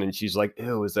cuts in and she's like,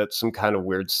 ew, is that some kind of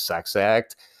weird sex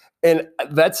act? And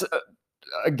that's,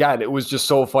 again, it was just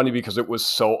so funny because it was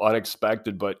so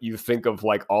unexpected, but you think of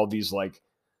all these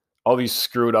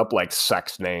screwed up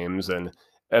sex names, and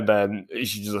then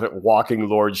she's just walking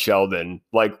Lord Sheldon.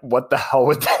 Like, what the hell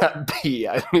would that be?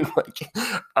 I mean,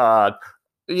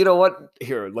 you know what?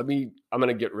 Here, I'm going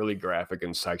to get really graphic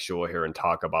and sexual here and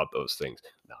talk about those things.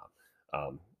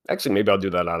 No. Actually, maybe I'll do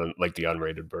that on the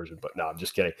unrated version, but no, I'm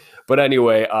just kidding. But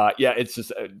anyway, yeah, it's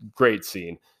just a great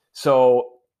scene.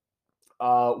 So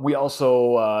we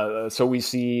also, we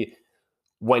see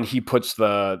when he puts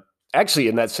actually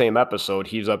in that same episode,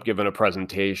 he's up giving a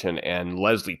presentation and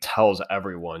Leslie tells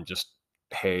everyone, just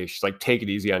hey, she's like, take it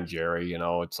easy on Jerry, you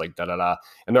know, it's like da-da-da.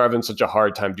 And they're having such a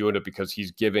hard time doing it because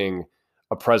he's giving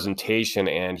a presentation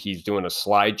and he's doing a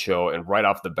slideshow, and right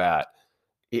off the bat,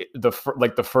 the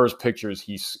first pictures,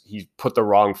 he's put the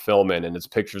wrong film in, and it's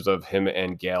pictures of him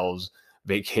and Gail's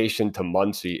vacation to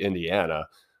Muncie, Indiana,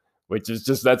 which is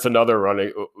just, that's another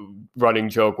running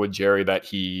joke with Jerry, that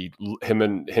him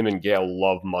and Gail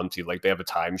love Muncie, like they have a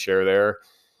timeshare there,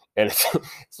 and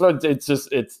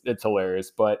it's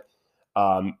hilarious. But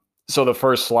so the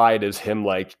first slide is him,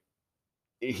 like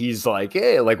he's like,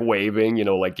 hey, like waving, you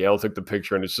know, like Gail took the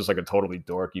picture, and it's just like a totally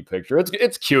dorky picture.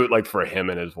 It's cute, like for him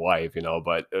and his wife, you know,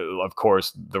 but of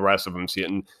course the rest of them see it,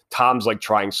 and Tom's like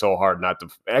trying so hard not to.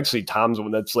 Actually, Tom's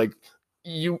one that's like,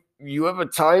 you have a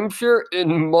timeshare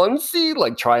in Muncie,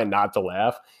 like trying not to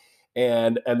laugh.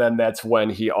 And then that's when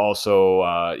he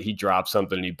also he drops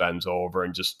something, and he bends over,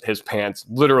 and just his pants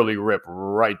literally rip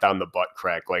right down the butt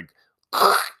crack, like,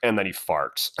 and then he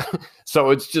farts.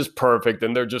 So it's just perfect,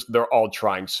 and they're all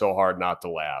trying so hard not to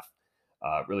laugh.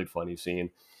 Really funny scene.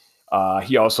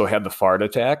 He also had the fart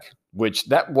attack, which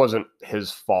that wasn't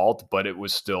his fault, but it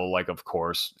was still like, of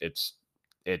course, it's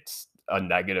a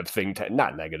negative thing,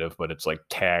 not negative, but it's like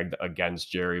tagged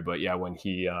against Jerry. But yeah, when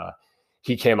he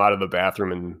came out of the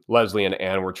bathroom, and Leslie and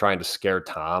Ann were trying to scare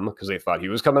Tom because they thought he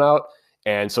was coming out,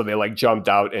 and so they like jumped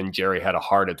out, and Jerry had a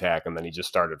heart attack, and then he just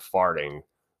started farting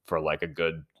for like a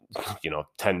good,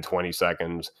 10-20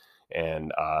 seconds.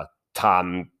 And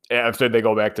Tom, after they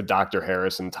go back to Dr.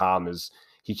 Harris, and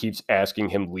he keeps asking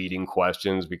him leading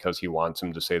questions because he wants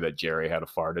him to say that Jerry had a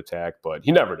fart attack, but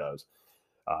he never does.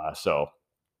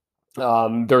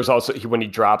 There's also when he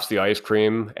drops the ice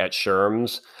cream at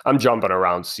Sherm's. I'm jumping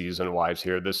around season wise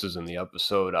here. This is in the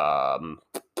episode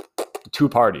Two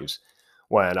Parties,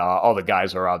 when all the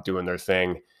guys are out doing their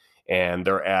thing, and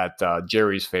they're at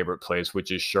Jerry's favorite place,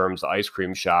 which is Sherm's ice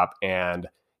cream shop. And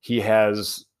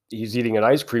he's eating an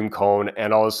ice cream cone,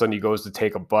 and all of a sudden he goes to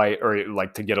take a bite, or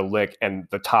like to get a lick, and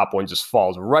the top one just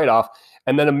falls right off.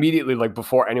 And then immediately, like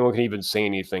before anyone can even say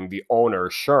anything, the owner,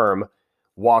 Sherm,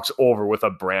 walks over with a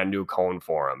brand new cone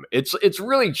for him. It's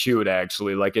really cute,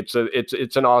 actually. Like it's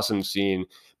an awesome scene,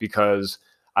 because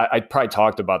I probably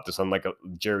talked about this on like a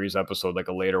Jerry's episode, like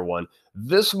a later one.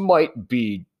 This might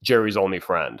be Jerry's only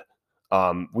friend.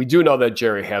 We do know that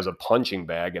Jerry has a punching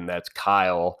bag, and that's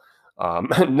Kyle.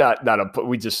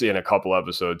 We just see in a couple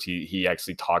episodes he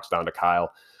actually talks down to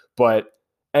Kyle. But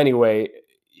anyway,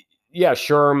 yeah,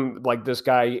 Sherm, like this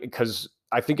guy, because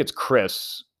I think it's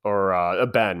Chris or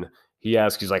Ben. He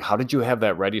asks, he's like, how did you have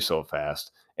that ready so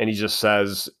fast? And he just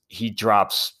says he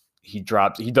does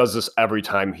this every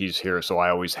time he's here, so I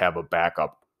always have a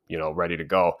backup, ready to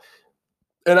go.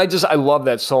 And I love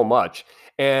that so much.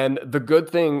 And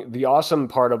the awesome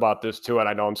part about this too, and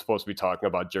I know I'm supposed to be talking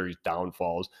about Jerry's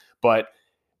downfalls, but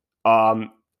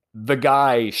the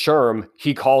guy, Sherm,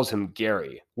 he calls him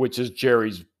Gary, which is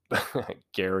Jerry's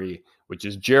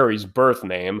birth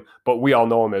name, but we all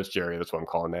know him as Jerry. That's what I'm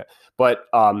calling that. But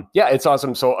yeah, it's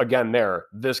awesome. So again,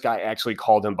 this guy actually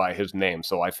called him by his name.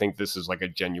 So I think this is like a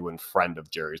genuine friend of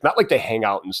Jerry's. Not like they hang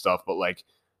out and stuff, but like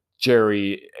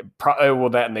Jerry,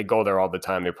 and they go there all the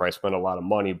time. They probably spend a lot of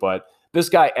money, but this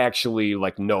guy actually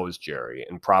like knows Jerry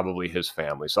and probably his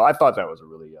family. So I thought that was a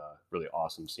really, really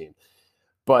awesome scene.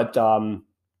 But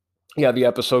yeah, the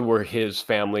episode where his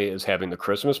family is having the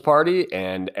Christmas party,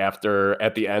 and at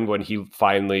the end when he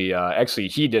finally, actually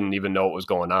he didn't even know what was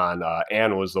going on.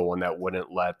 Ann was the one that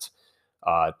wouldn't let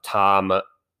Tom,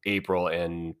 April,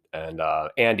 and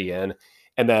Andy in.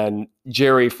 And then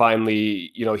Jerry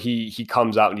finally, he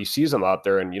comes out and he sees them out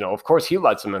there, and of course he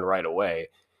lets them in right away.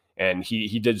 And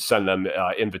he did send them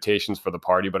invitations for the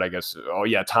party, but I guess,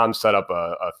 Tom set up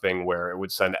a thing where it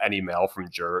would send any mail from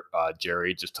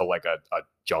Jerry just to like a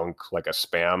junk, like a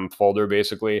spam folder,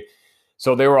 basically.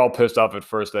 So they were all pissed off at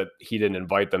first that he didn't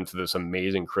invite them to this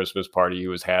amazing Christmas party he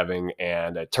was having,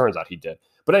 and it turns out he did.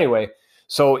 But anyway,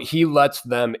 so he lets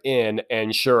them in,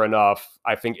 and sure enough,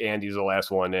 I think Andy's the last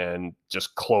one in,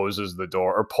 just closes the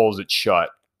door or pulls it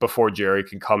shut before Jerry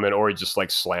can come in, or he just like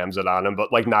slams it on him,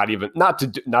 but like not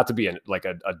to be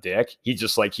a dick. He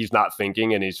just like, he's not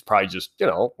thinking, and he's probably just,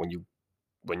 when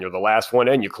you're the last one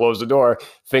in, you close the door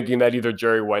thinking that either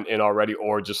Jerry went in already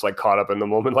or just like caught up in the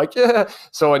moment, like, yeah.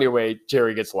 So anyway,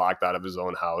 Jerry gets locked out of his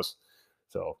own house.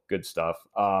 So good stuff.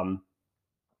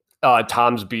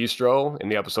 Tom's Bistro in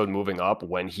the episode Moving Up,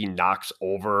 when he knocks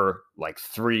over like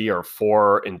 3 or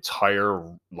 4 entire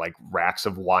like racks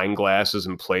of wine glasses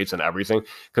and plates and everything,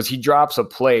 because he drops a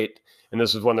plate, and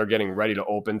this is when they're getting ready to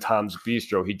open Tom's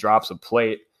Bistro. He drops a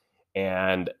plate,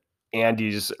 and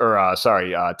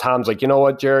Tom's like, you know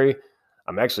what, Jerry,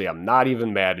 I'm not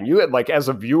even mad. And you, like, as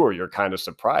a viewer, you're kind of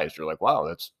surprised. You're like, wow,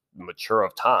 that's mature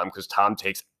of Tom, because Tom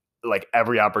takes like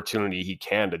every opportunity he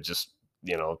can to just,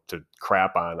 to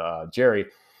crap on Jerry.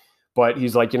 But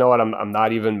he's like, you know what? I'm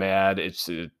not even mad. It's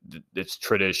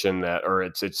tradition or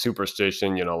it's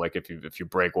superstition. Like if you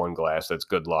break one glass, that's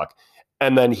good luck.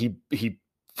 And then he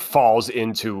falls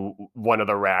into one of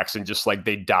the racks and just like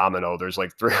they domino. There's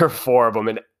like 3 or 4 of them,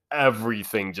 and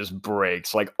everything just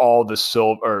breaks. Like all the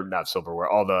not silverware,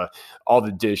 all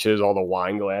the dishes, all the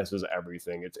wine glasses,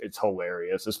 everything. It's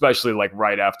hilarious, especially like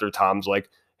right after Tom's like,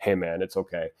 "Hey man, it's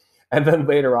okay." And then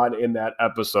later on in that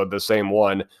episode, the same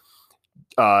one.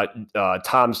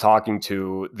 Tom's talking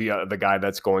to the guy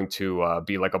that's going to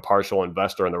be like a partial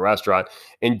investor in the restaurant,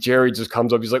 and Jerry just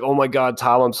comes up. He's like, "Oh my God,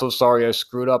 Tom, I'm so sorry, I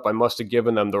screwed up. I must have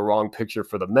given them the wrong picture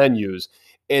for the menus."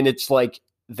 And it's like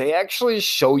they actually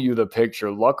show you the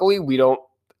picture. Luckily, we don't.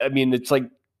 I mean, it's like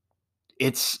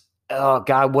oh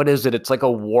God, what is it? It's like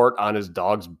a wart on his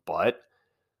dog's butt.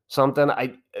 Something.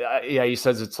 Yeah, he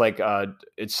says it's like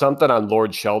it's something on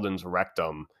Lord Sheldon's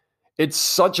rectum. It's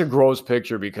such a gross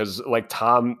picture because like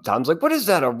Tom's like, "What is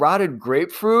that? A rotted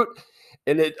grapefruit?"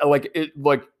 And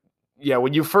yeah,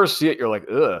 when you first see it, you're like,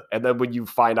 "Ugh." And then when you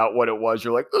find out what it was,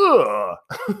 you're like, "Ugh."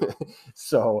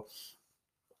 So,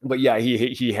 but yeah,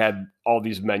 he had all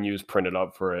these menus printed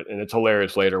up for it. And it's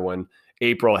hilarious later when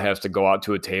April has to go out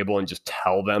to a table and just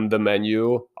tell them the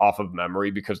menu off of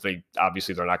memory, because they're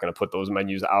not going to put those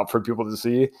menus out for people to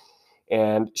see.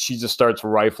 And she just starts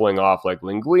rifling off like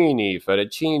linguine,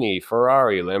 fettuccine,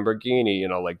 Ferrari, Lamborghini,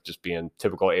 like just being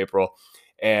typical April.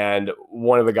 And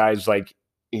one of the guys, like,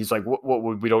 he's like, what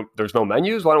we don't, there's no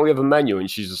menus. Why don't we have a menu? And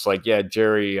she's just like, yeah,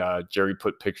 Jerry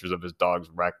put pictures of his dog's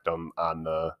rectum on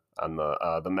the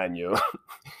menu.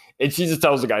 And she just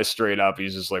tells the guy straight up.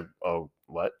 He's just like, "Oh,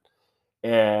 what?"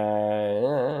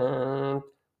 And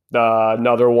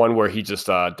another one where he just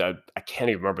I can't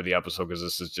even remember the episode because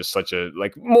this is just such a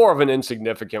like more of an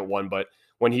insignificant one, but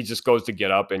when he just goes to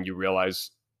get up and you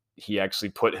realize he actually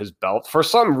put his belt, for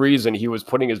some reason he was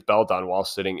putting his belt on while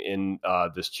sitting in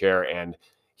this chair, and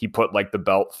he put like the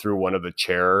belt through one of the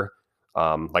chair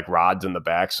like rods in the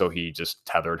back, so he just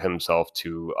tethered himself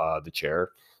to the chair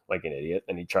like an idiot,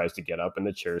 and he tries to get up and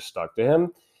the chair is stuck to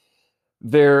him.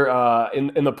 There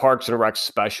in the Parks and Rec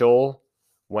special,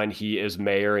 when he is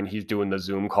mayor and he's doing the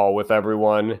Zoom call with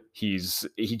everyone, he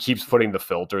keeps putting the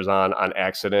filters on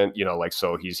accident, like,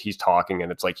 so he's talking and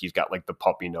it's like he's got like the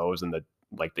puppy nose and the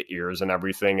like the ears and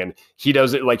everything, and he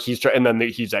does it like he's trying, and then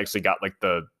he's actually got like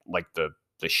the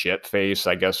shit face,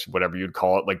 I guess, whatever you'd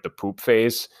call it, like the poop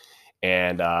face.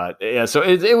 And yeah, so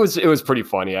it was pretty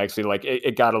funny actually. Like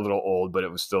it got a little old, but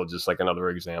it was still just like another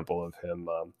example of him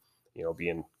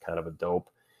being kind of a dope.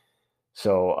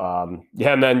 So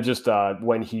yeah, and then just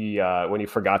when he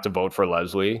forgot to vote for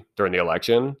Leslie during the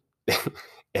election,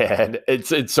 and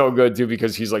it's so good too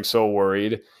because he's like so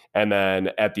worried, and then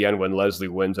at the end when Leslie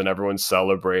wins and everyone's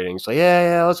celebrating, it's like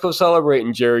yeah, let's go celebrate,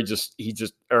 and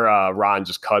Ron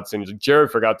just cuts in. He's like, "Jerry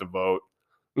forgot to vote."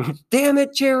 Damn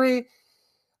it, Jerry.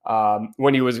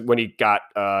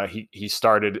 He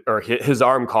started, or his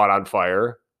arm caught on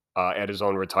fire at his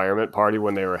own retirement party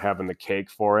when they were having the cake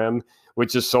for him,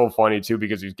 which is so funny too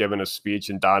because he's giving a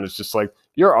speech and Don is just like,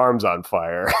 "Your arm's on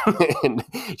fire." And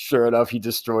sure enough, he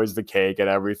destroys the cake and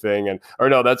everything.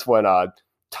 That's when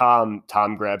Tom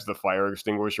grabs the fire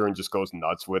extinguisher and just goes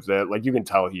nuts with it. Like you can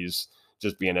tell he's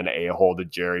just being an a-hole to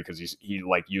Jerry because he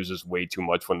like uses way too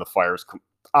much when the fire's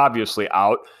obviously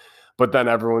out. But then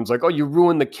everyone's like, "Oh, you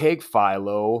ruined the cake,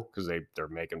 Philo," because they're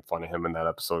making fun of him in that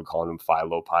episode, calling him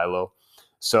Philo Pilo.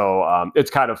 So it's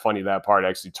kind of funny that part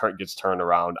actually gets turned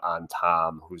around on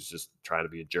Tom, who's just trying to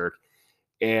be a jerk.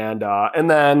 And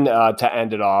then to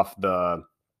end it off,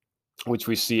 which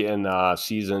we see in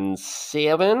season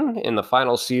 7, in the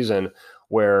final season,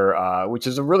 where which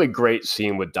is a really great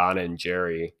scene with Donna and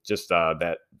Jerry. Just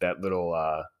that little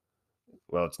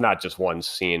well, it's not just one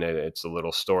scene; it's a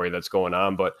little story that's going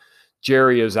on. But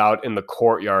Jerry is out in the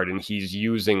courtyard and he's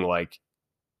using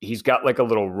he's got like a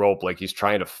little rope, like he's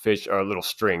trying to fish, or a little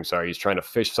string, sorry. He's trying to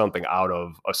fish something out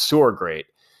of a sewer grate.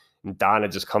 And Donna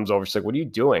just comes over. She's like, "What are you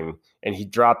doing?" And he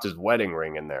dropped his wedding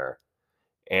ring in there.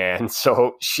 And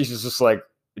so she's just like,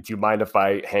 "Do you mind if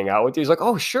I hang out with you?" He's like,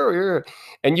 "Oh, sure."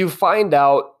 And you find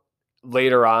out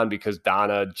later on, because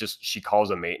Donna she calls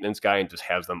a maintenance guy and just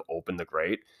has them open the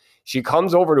grate. She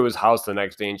comes over to his house the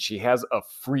next day and she has a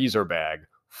freezer bag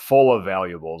full of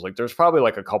valuables. Like there's probably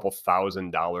like a couple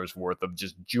 $1,000s worth of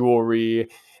just jewelry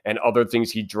and other things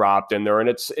he dropped in there. And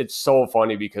it's so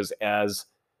funny because as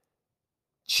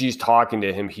she's talking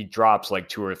to him, he drops like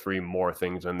 2 or 3 more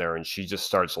things in there, and she just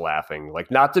starts laughing,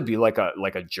 like not to be like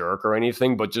a jerk or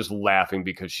anything, but just laughing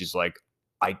because she's like,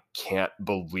 I can't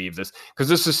believe this, because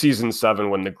this is season 7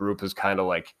 when the group is kind of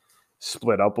like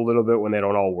split up a little bit when they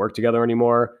don't all work together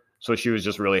anymore. So she was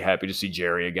just really happy to see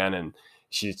Jerry again, and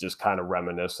she's just kind of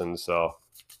reminiscing. So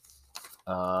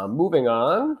moving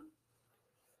on,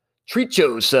 Treat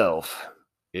Yourself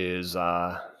is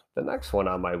the next one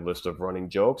on my list of running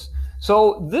jokes.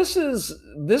 So this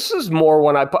is more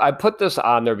when I put this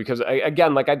on there because I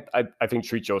think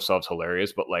Treat Yourself's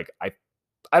hilarious, but like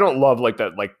I don't love like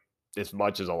that like as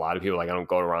much as a lot of people. Like I don't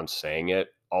go around saying it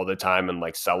all the time and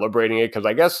like celebrating it, because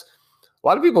I guess a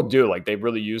lot of people do. Like they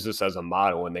really use this as a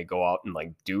motto when they go out and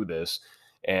like do this.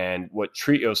 And what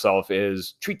Treat Yourself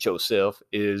is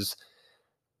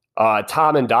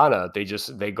Tom and Donna.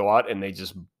 They go out and they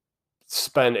just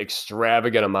spend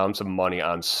extravagant amounts of money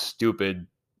on stupid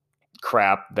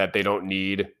crap that they don't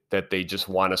need, that they just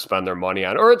want to spend their money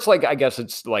on. Or it's like, I guess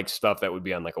it's like stuff that would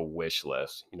be on like a wish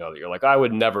list, you know, that you're like, I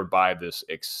would never buy this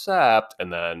except,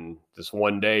 and then this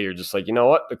one day you're just like, you know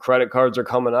what, the credit cards are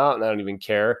coming out and I don't even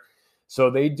care. So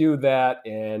they do that,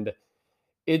 and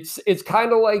it's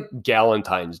kind of like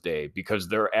Galentine's Day, because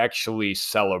they're actually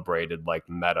celebrated like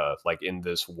meta, like in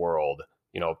this world.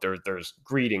 You know, there's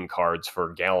greeting cards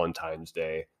for Galentine's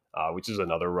Day, which is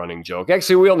another running joke.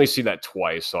 Actually, we only see that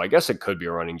twice, so I guess it could be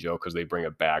a running joke because they bring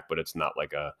it back, but it's not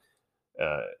like a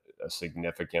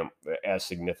significant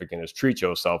as Treat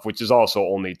Yourself, which is also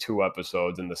only 2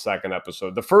 episodes in the second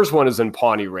episode. The first one is in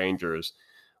Pawnee Rangers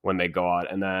when they go out,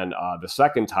 and then the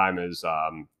second time is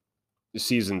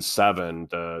season 7,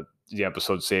 the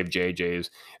episode Save JJ's,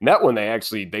 and that one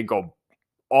they go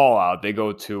all out. They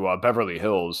go to Beverly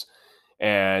Hills.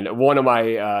 And one of my,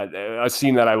 a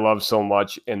scene that I love so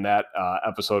much in that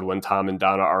episode when Tom and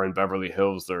Donna are in Beverly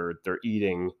Hills, they're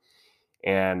eating,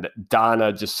 and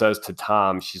Donna just says to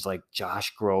Tom, she's like,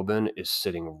 Josh Groban is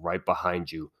sitting right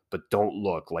behind you, but don't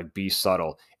look, like be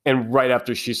subtle. And right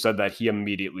after she said that, he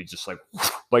immediately just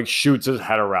like shoots his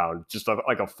head around, just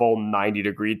like a full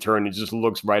 90-degree turn, and just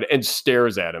looks right and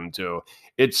stares at him too.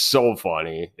 It's so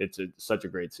funny. It's such a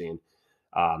great scene.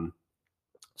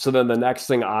 So then the next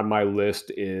thing on my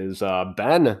list is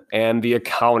Ben and the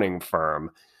accounting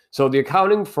firm. So the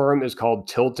accounting firm is called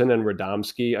Tilton and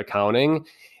Radomski Accounting,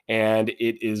 and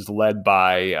it is led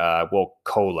by,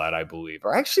 co-led, I believe.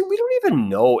 Or actually, we don't even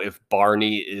know if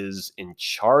Barney is in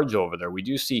charge over there. We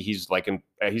do see he's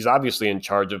obviously in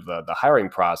charge of the hiring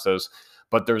process,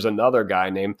 but there's another guy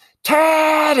named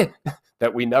Ted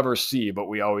that we never see, but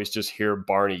we always just hear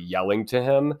Barney yelling to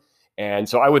him. And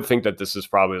so I would think that this is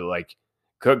probably like,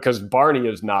 because Barney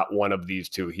is not one of these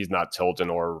two. He's not Tilton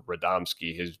or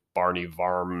Radomski. His Barney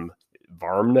Varmn,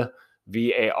 Varmn.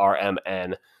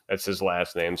 That's his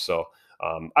last name. So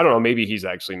I don't know. Maybe he's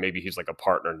like a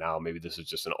partner now. Maybe this is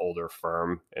just an older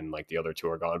firm and like the other two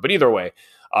are gone. But either way,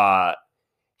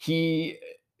 he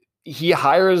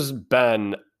hires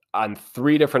Ben on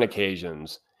 3 different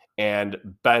occasions, and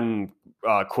Ben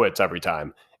quits every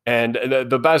time. And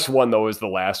the best one though is the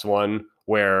last one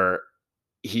where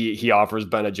he offers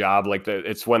Ben a job. Like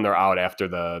it's when they're out after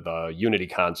the Unity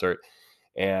concert,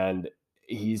 and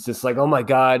he's just like, oh my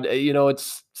God, you know,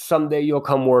 it's someday you'll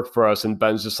come work for us. And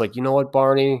Ben's just like, you know what,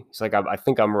 Barney? He's like, I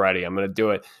think I'm ready. I'm going to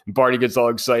do it. And Barney gets all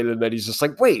excited, and then he's just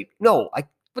like, wait, no,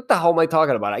 what the hell am I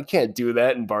talking about? I can't do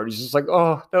that. And Barney's just like,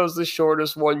 oh, that was the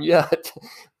shortest one yet.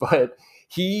 But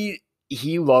he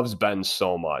loves Ben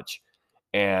so much.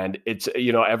 And it's,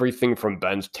 you know, everything from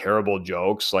Ben's terrible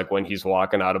jokes, like when he's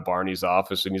walking out of Barney's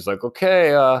office and he's like,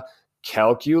 okay,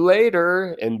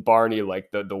 calculator. And Barney, like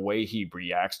the way he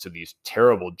reacts to these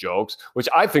terrible jokes, which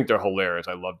I think they're hilarious.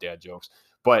 I love dad jokes,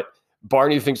 but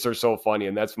Barney thinks they're so funny.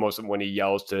 And that's most of when he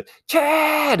yells to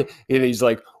Ted, and he's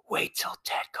like, wait till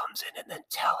Ted comes in and then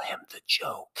tell him the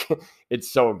joke.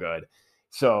 It's so good.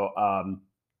 So,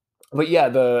 but yeah,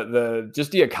 the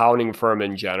just the accounting firm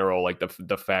in general, like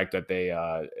the fact that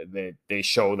they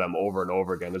show them over and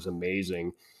over again is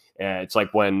amazing. And it's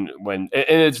like when and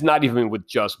it's not even with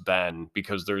just Ben,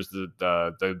 because there's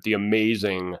the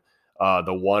amazing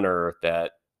the oneer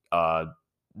that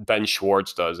Ben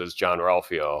Schwartz does as John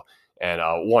Ralphio, and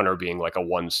oneer being like a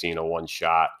one scene, a one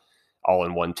shot, all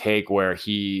in one take, where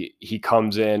he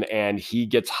comes in and he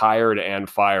gets hired and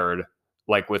fired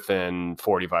like within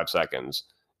 45 seconds.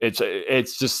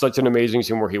 It's just such an amazing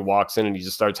scene where he walks in and he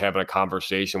just starts having a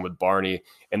conversation with Barney,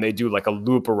 and they do like a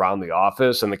loop around the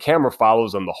office, and the camera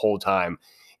follows him the whole time.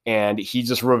 And he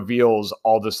just reveals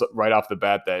all this right off the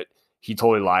bat, that he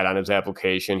totally lied on his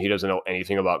application. He doesn't know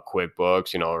anything about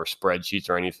QuickBooks, you know, or spreadsheets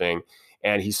or anything.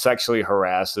 And he sexually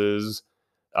harasses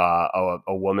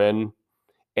a woman.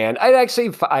 And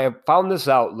I found this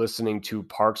out listening to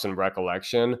Parks and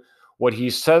Recollection. What he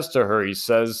says to her, he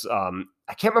says,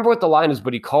 I can't remember what the line is,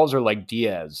 but he calls her like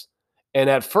Diaz. And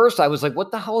at first I was like,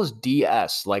 what the hell is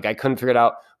DS? Like I couldn't figure it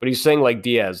out, but he's saying like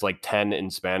Diaz, like 10 in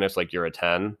Spanish, like you're a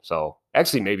 10. So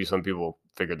actually maybe some people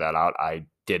figured that out. I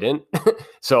didn't.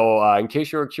 So in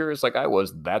case you were curious, like I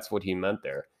was, that's what he meant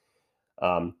there.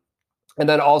 And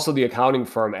then also the accounting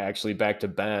firm, actually back to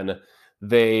Ben,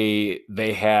 they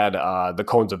had the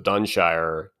Cones of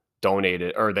Dunshire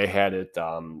donated, or they had it,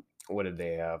 what did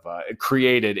they have?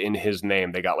 Created in his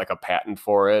name. They got like a patent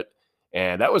for it.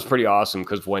 And that was pretty awesome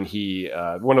because when he,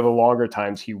 one of the longer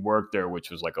times he worked there, which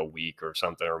was like a week or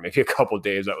something, or maybe a couple of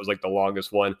days, that was like the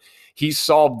longest one, he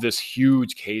solved this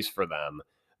huge case for them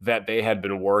that they had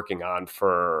been working on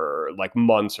for like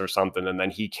months or something. And then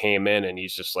he came in and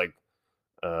he's just like,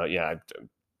 I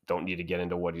don't need to get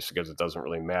into what he said because it doesn't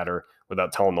really matter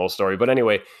without telling the whole story. But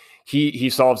anyway, he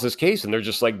solves this case and they're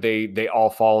just like, they all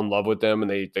fall in love with him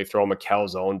and they throw him a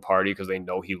calzone party because they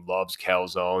know he loves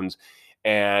calzones.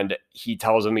 And he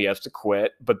tells him he has to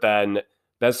quit. But then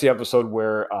that's the episode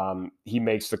where he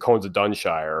makes the Cones of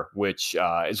Dunshire, which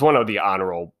is one of the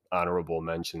honorable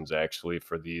mentions, actually,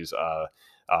 for these,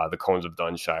 the Cones of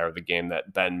Dunshire, the game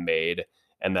that Ben made.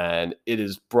 And then it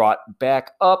is brought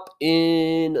back up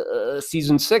in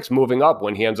season 6, moving up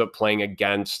when he ends up playing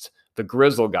against the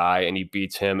Grizzle guy and he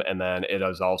beats him. And then it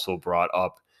is also brought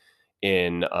up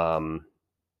in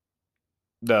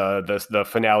the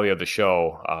finale of the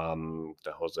show,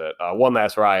 the hell's it? One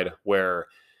Last Ride, where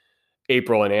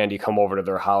April and Andy come over to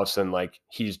their house and like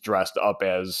he's dressed up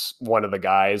as one of the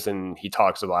guys and he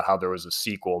talks about how there was a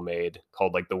sequel made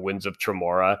called like The Winds of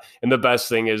Tremora. And the best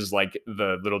thing is like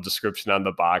the little description on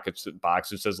the box.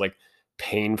 It says like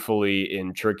painfully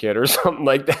intricate or something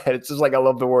like that. It's just like, I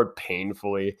love the word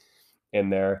painfully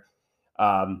in there.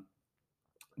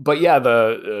 But yeah,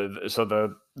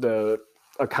 the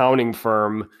accounting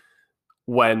firm,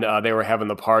 when they were having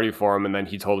the party for him and then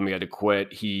he told him he had to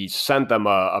quit, he sent them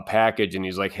a package and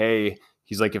he's like, hey,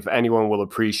 if anyone will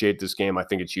appreciate this game, I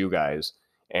think it's you guys.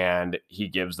 And he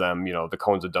gives them, the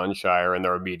Cones of Dunshire, and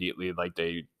they're immediately like,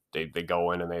 they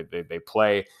go in and they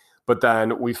play. But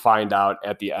then we find out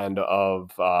at the end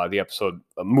of the episode,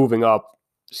 moving up,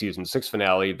 season 6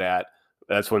 finale,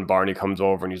 that's when Barney comes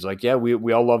over and he's like, yeah,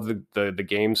 we all love the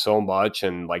game so much.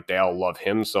 And like, they all love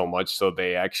him so much. So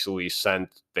they actually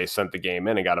sent the game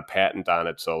in and got a patent on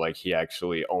it. So like he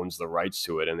actually owns the rights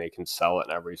to it and they can sell it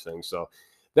and everything. So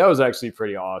that was actually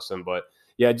pretty awesome. But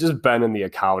yeah, just Ben and the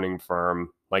accounting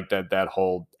firm, like that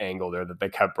whole angle there that they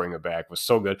kept bringing back was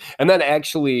so good. And then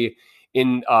actually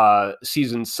in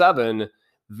season 7,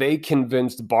 they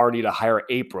convinced Barney to hire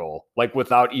April, like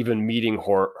without even meeting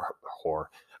her.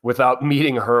 Without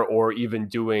meeting her or even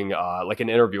doing like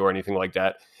an interview or anything like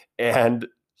that. And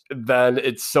then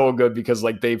it's so good because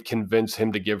like they've convinced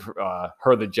him to give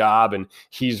her the job and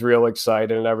he's real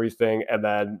excited and everything. And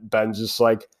then Ben's just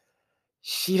like,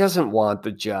 she doesn't want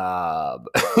the job,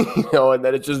 and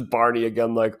then it's just Barney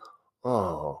again, like,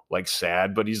 oh, like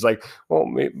sad. But he's like, well,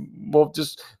 we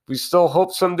still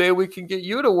hope someday we can get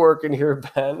you to work in here,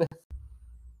 Ben.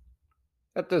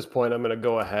 At this point, I'm going to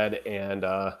go ahead and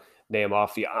name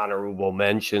off the honorable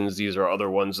mentions. These are other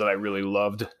ones that I really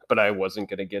loved, but I wasn't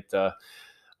going to get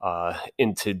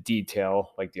into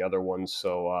detail like the other ones.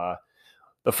 So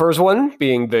the first one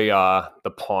being the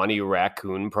Pawnee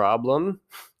raccoon problem.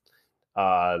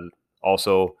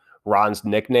 Also Ron's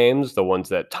nicknames, the ones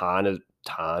that Tom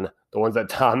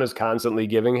is constantly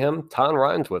giving him. Tom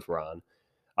rhymes with Ron.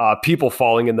 People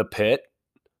falling in the pit.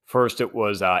 First, it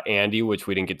was Andy, which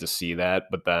we didn't get to see that,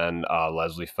 but then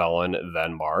Leslie Fallon,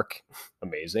 then Mark.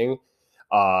 Amazing.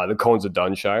 The Cones of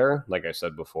Dunshire, like I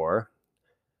said before.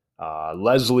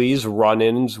 Leslie's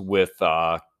run-ins with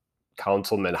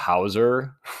Councilman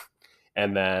Hauser.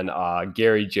 And then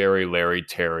Gary, Jerry, Larry,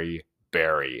 Terry,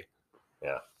 Barry.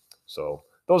 Yeah. So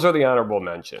those are the honorable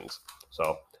mentions.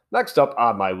 So next up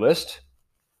on my list,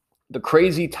 the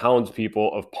crazy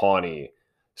townspeople of Pawnee.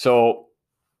 So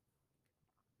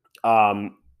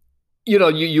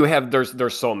you have,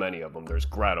 there's so many of them. There's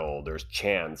Gretel, there's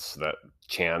Chance,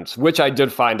 which I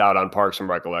did find out on Parks and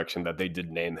Recollection that they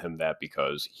did name him that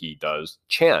because he does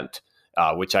chant,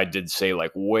 which I did say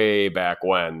like way back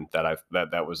when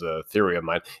that was a theory of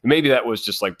mine. Maybe that was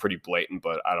just like pretty blatant,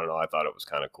 but I don't know. I thought it was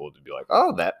kind of cool to be like,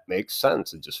 oh, that makes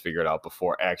sense, and just figure it out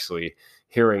before actually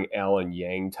hearing Alan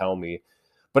Yang tell me.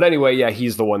 But anyway, yeah,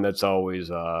 he's the one that's always,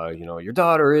 your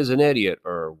daughter is an idiot,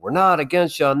 or we're not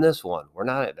against you on this one. We're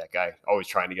not. That guy always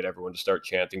trying to get everyone to start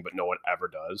chanting, but no one ever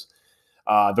does.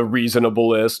 the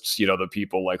reasonableists, you know, the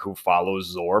people like who follow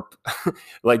Zorp.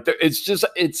 Like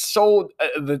it's so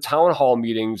the town hall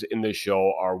meetings in this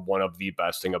show are one of the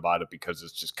best thing about it because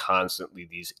it's just constantly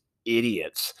these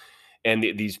idiots and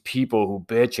these people who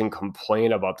bitch and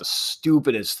complain about the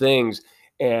stupidest things.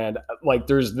 And like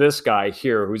there's this guy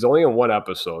here who's only in one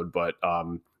episode, but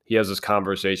he has this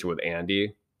conversation with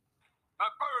Andy. My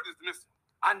bird is missing.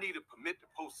 I need a permit to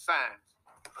post signs.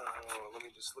 Let me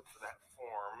just look for that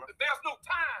form. There's no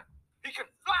time. He can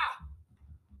fly.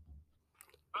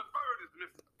 My bird is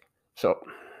missing. So,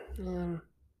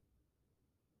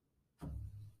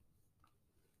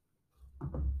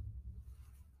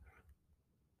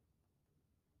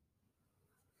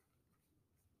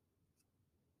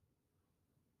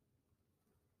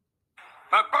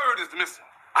 my bird is missing.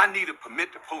 I need a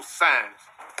permit to post signs.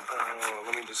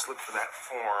 Let me just look for that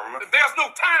form. There's no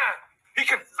time. He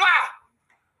can fly.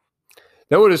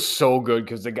 that one is so good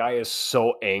because the guy is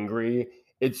so angry.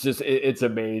 It's just it's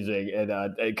amazing,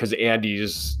 and because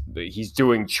Andy's he's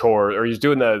doing chores or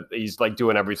he's like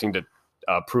doing everything to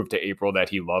prove to April that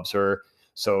he loves her.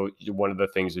 So one of the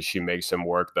things is she makes him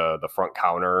work the front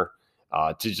counter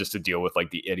to deal with like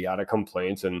the idiotic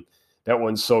complaints, and that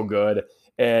one's so good.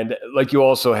 And like you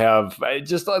also have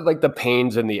just like the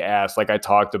pains in the ass, like I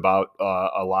talked about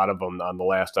a lot of them on the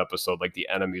last episode, like the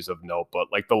enemies of note, but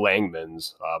like the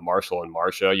Langmans, Marshall and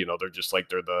Marcia, you know, they're just like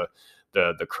they're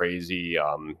the crazy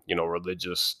you know,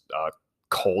 religious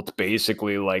cult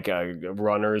basically, like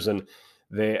runners, and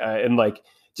they and like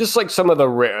just like some of the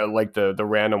like the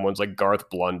random ones like Garth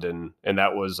Blunden, and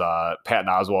that was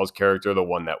Patton Oswalt's character, the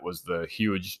one that was the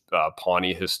huge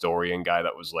Pawnee historian guy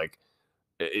that was like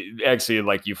actually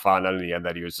like you found out in the end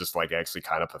that he was just like actually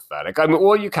kind of pathetic. I mean,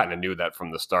 well, you kind of knew that from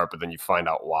the start, but then you find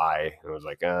out why. And it was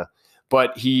like,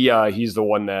 but he's the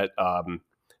one that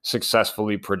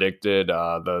successfully predicted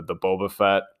the Boba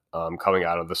Fett coming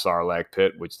out of the Sarlacc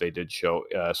pit, which they did show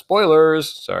spoilers.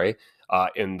 Sorry.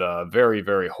 In the very,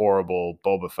 very horrible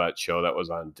Boba Fett show that was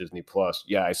on Disney Plus.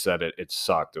 Yeah, I said it. It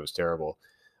sucked. It was terrible.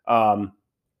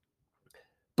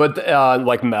 But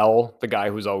like Mel, the guy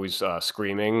who's always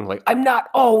screaming, like, I'm not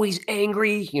always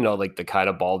angry, you know, like the kind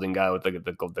of balding guy with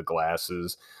the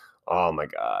glasses. Oh my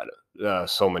God.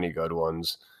 So many good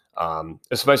ones.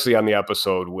 Especially on the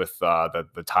episode with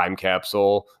the time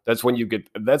capsule. That's when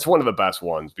that's one of the best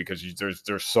ones because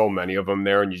there's so many of them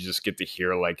there and you just get to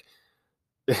hear like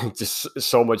just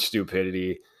so much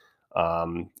stupidity.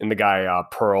 And the guy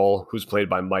Pearl, who's played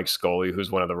by Mike Scully, who's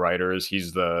one of the writers,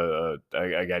 he's the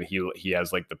again he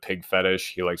has like the pig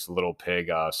fetish. He likes the little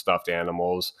pig stuffed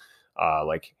animals,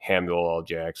 like Samuel L.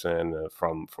 Jackson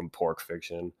from Pork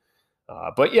Fiction.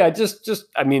 But yeah, just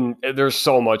I mean, there's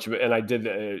so much of it, and I did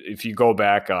if you go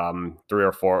back 3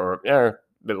 or 4 or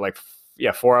like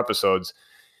 4 episodes.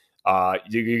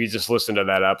 You just listen to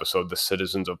that episode, The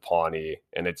Citizens of Pawnee,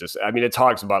 and it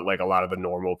talks about like a lot of the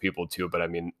normal people too, but I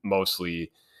mean,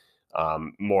 mostly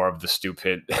more of the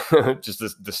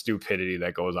the stupidity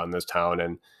that goes on in this town,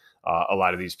 and a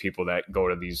lot of these people that go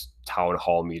to these town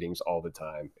hall meetings all the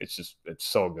time. It's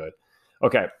so good.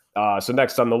 Okay, so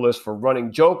next on the list for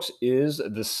running jokes is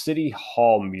the City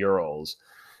Hall murals.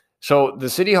 So the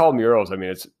City Hall murals, I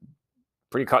mean, it's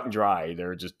pretty cut and dry.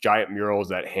 They're just giant murals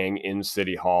that hang in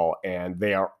City Hall, and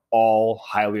they are all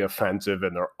highly offensive,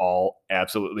 and they're all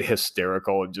absolutely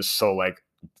hysterical and just so like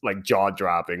jaw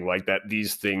dropping. Like that,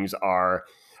 these things are.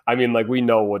 I mean, like we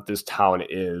know what this town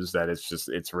is. That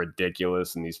it's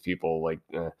ridiculous, and these people like.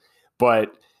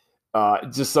 But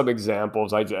just some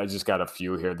examples. I just got a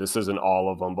few here. This isn't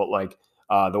all of them, but like.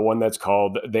 The one that's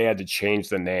called. They had to change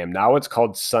the name. Now it's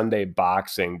called Sunday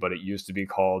Boxing, but it used to be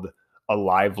called A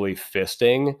Lively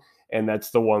Fisting, and that's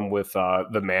the one with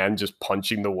the man just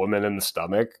punching the woman in the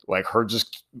stomach, like her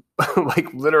just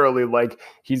like literally like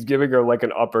he's giving her like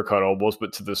an uppercut almost,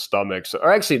 but to the stomach. So,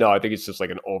 or actually no, I think it's just like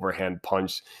an overhand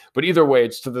punch, but either way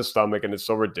it's to the stomach, and it's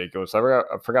so ridiculous. I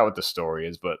forgot what the story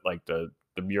is, but like the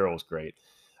mural's great.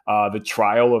 The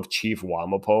Trial of Chief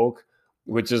Wamapoke,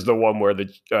 which is the one where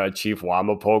the Chief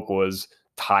Wamapoke was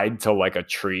tied to like a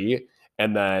tree.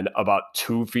 And then about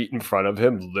 2 feet in front of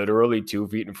him, literally 2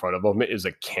 feet in front of him, is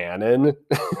a cannon.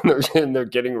 And they're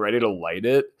getting ready to light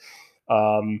it.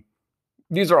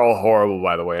 These are all horrible,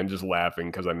 by the way. I'm just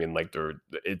laughing because I mean, like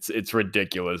it's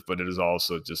ridiculous, but it is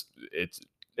also just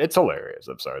it's hilarious.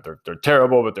 I'm sorry, they're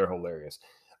terrible, but they're hilarious.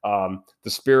 The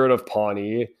Spirit of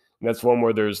Pawnee. And that's one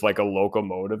where there's like a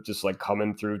locomotive just like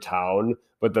coming through town,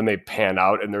 but then they pan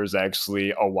out and there's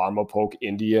actually a Wamapoke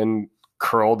Indian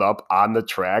curled up on the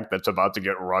track that's about to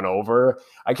get run over.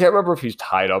 I can't remember if he's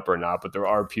tied up or not, but there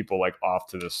are people like off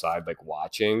to the side like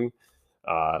watching.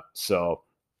 So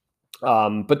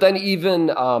But then even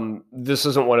this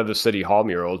isn't one of the City Hall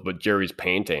murals, but Jerry's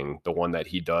painting, the one that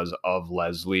he does of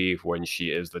Leslie when she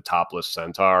is the topless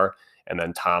centaur, and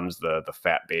then Tom's the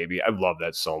fat baby. I love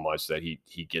that so much that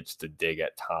he gets to dig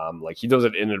at Tom. Like he does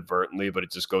it inadvertently, but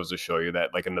it just goes to show you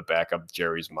that like in the back of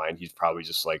Jerry's mind, he's probably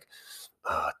just like,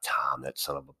 oh, Tom, that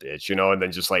son of a bitch, you know, and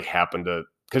then just like happened to,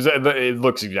 because it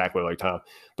looks exactly like Tom.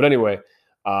 But anyway,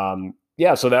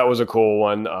 yeah, so that was a cool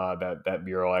one. That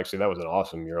mural, actually, that was an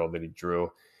awesome mural that he drew.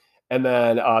 And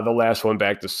then the last one,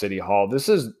 back to City Hall. This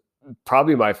is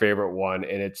probably my favorite one,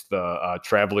 and it's the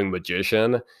traveling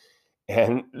magician.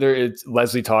 And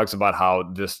Leslie talks about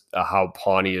how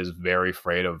Pawnee is very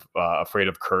afraid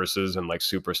of curses and like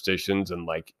superstitions and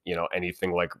like, you know,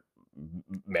 anything like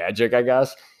magic, I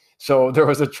guess. So there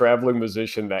was a traveling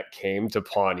musician that came to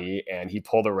Pawnee and he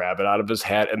pulled a rabbit out of his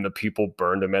hat and the people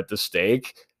burned him at the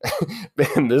stake.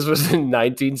 And this was in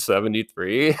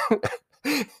 1973.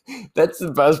 That's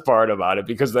the best part about it,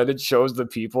 because then it shows the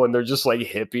people and they're just like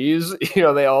hippies, you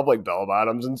know, they all have like bell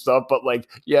bottoms and stuff, but like,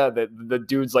 yeah, the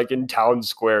dude's like in town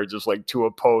square, just like to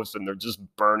a post, and they're just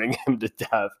burning him to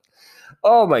death.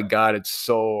 Oh my God, it's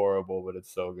so horrible, but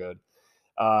it's so good.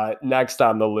 Next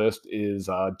on the list is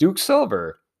Duke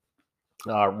Silver,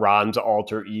 Ron's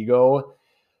alter ego.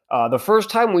 The first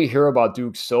time we hear about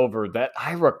Duke Silver that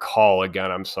I recall,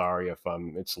 again, I'm sorry if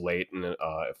it's late and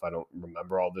if I don't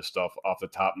remember all this stuff off the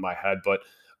top of my head, but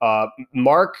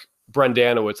Mark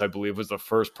Brendanowitz, I believe, was the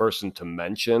first person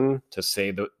to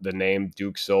say the name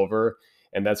Duke Silver,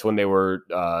 and that's when they were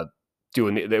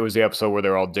it was the episode where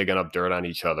they're all digging up dirt on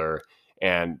each other,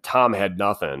 and Tom had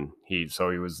nothing. He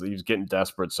was getting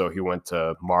desperate, so he went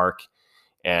to Mark.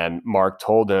 And Mark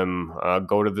told him,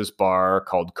 go to this bar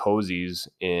called Cozy's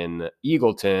in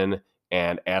Eagleton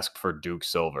and ask for Duke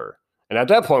Silver. And at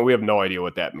that point, we have no idea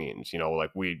what that means. You know,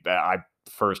 like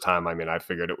first time, I mean, I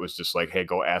figured it was just like, hey,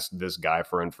 go ask this guy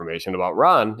for information about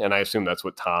Ron. And I assume that's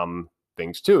what Tom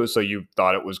thinks too. So you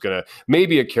thought it was going to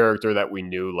maybe a character that we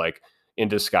knew like in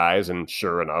disguise. And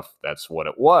sure enough, that's what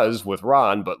it was with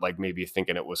Ron. But like maybe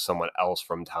thinking it was someone else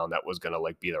from town that was going to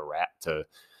like be the rat to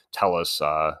tell us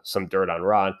some dirt on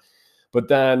Ron. But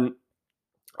then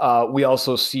we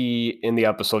also see in the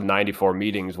episode 94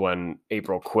 Meetings, when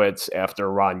April quits after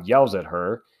Ron yells at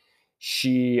her,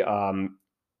 he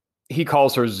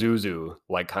calls her Zuzu,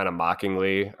 like kind of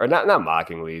mockingly, or not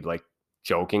mockingly, like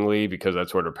jokingly, because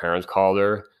that's what her parents called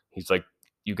her. He's like,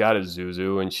 you got it,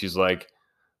 Zuzu. And she's like,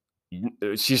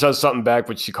 she says something back,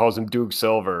 but she calls him Duke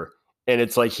Silver. And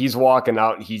it's like he's walking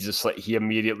out and he's just like, he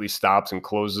immediately stops and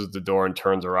closes the door and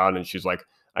turns around. And she's like,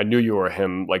 I knew you were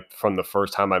him, like from the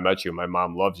first time I met you. My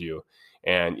mom loves you.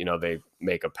 And, you know, they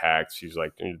make a pact. She's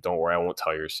like, don't worry, I won't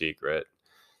tell your secret.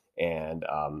 And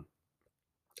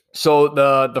so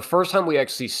the first time we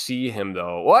actually see him,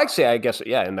 though, well, actually, I guess,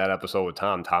 yeah, in that episode with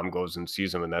Tom goes and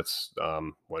sees him. And that's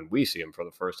when we see him for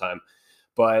the first time.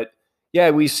 But yeah,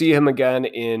 we see him again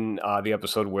in the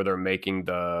episode where they're making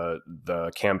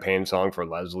the campaign song for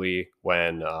Leslie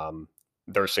when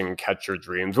they're singing Catch Your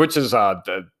Dreams, which is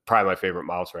probably my favorite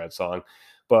Mouse Rat song.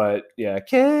 But yeah,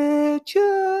 Catch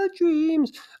Your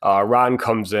Dreams. Ron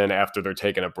comes in after they're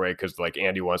taking a break because like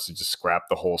Andy wants to just scrap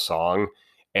the whole song.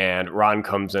 And Ron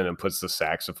comes in and puts the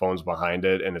saxophones behind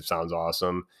it, and it sounds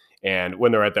awesome. And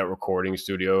when they're at that recording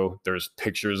studio, there's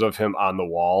pictures of him on the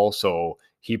wall. So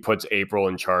he puts April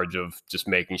in charge of just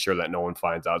making sure that no one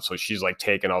finds out. So she's like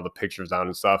taking all the pictures down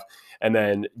and stuff. And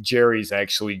then Jerry's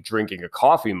actually drinking a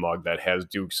coffee mug that has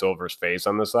Duke Silver's face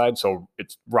on the side. So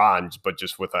it's Ron's, but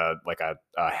just with a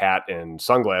hat and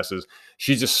sunglasses.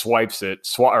 She just swats it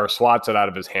out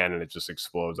of his hand, and it just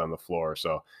explodes on the floor.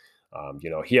 So,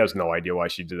 you know, he has no idea why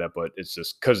she did that, but it's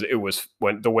just because it was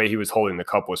when the way he was holding the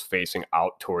cup was facing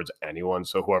out towards anyone.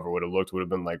 So whoever would have looked would have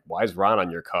been like, why is Ron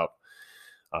on your cup?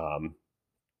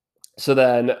 So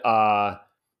then,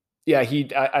 yeah,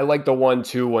 I like the one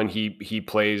too when he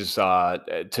plays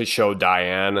to show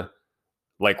Diane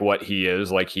like what he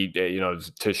is, like he, you know,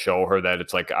 to show her that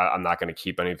it's like I'm not going to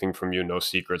keep anything from you, no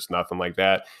secrets, nothing like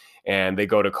that. And they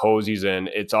go to Cozy's, and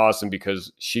it's awesome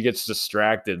because she gets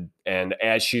distracted, and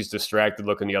as she's distracted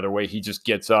looking the other way, he just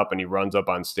gets up and he runs up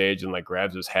on stage and like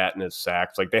grabs his hat and his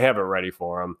sax, like they have it ready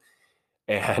for him.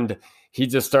 And he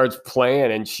just starts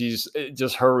playing, and she's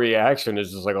just, her reaction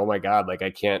is just like, oh my God, like I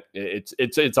can't,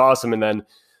 it's awesome. And then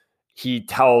he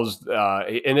tells,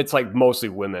 and it's like mostly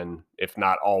women, if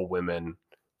not all women,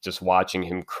 just watching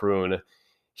him croon.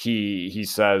 He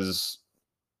says,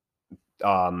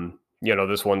 you know,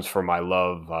 this one's for my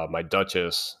love, my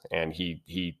Duchess. And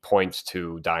he points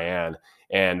to Diane,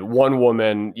 And one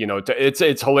woman, you know,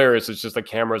 it's hilarious. It's just the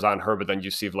camera's on her, but then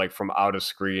you see like from out of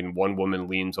screen, one woman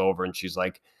leans over and she's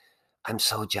like, I'm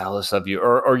so jealous of you,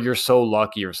 or you're so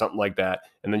lucky, or something like that.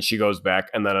 And then she goes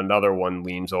back, and then another one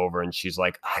leans over and she's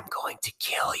like, I'm going to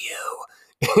kill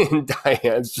you. And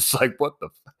Diane's just like, what the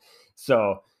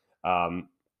So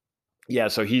yeah,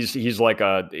 so he's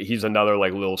another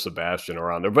like little Sebastian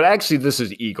around there. But actually this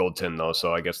is Eagleton though,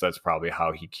 so I guess that's probably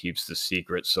how he keeps the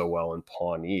secret so well in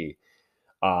Pawnee.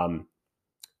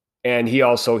 And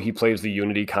he plays the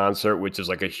Unity concert, which is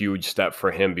like a huge step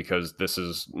for him because this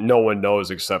is no one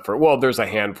knows except for, well, there's a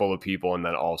handful of people, and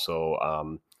then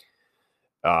also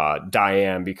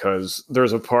Diane, because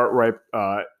there's a part right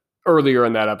earlier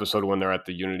in that episode when they're at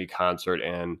the Unity concert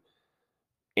and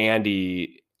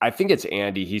Andy, I think it's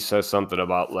Andy, he says something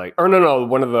about like, or no,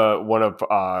 one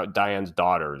of Diane's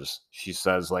daughters, she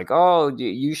says like, oh,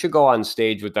 you should go on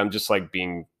stage with them, just like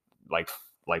being like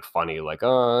funny, like,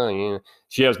 oh, yeah.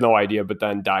 She has no idea, but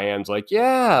then Diane's like,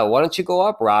 yeah, why don't you go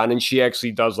up, Ron? And she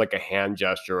actually does like a hand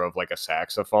gesture of like a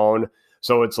saxophone.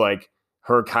 So it's like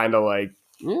her kind of like,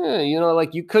 yeah, you know,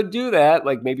 like you could do that,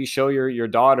 like maybe show your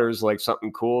daughters like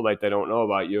something cool like they don't know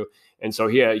about you. And so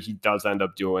he does end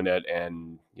up doing it,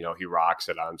 and you know, he rocks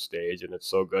it on stage, and it's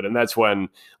so good. And that's when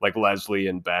like Leslie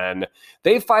and Ben,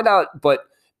 they find out, but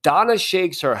Donna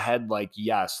shakes her head like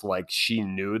yes, like she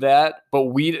knew that,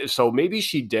 but so maybe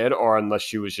she did, or unless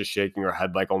she was just shaking her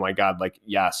head like, oh my God, like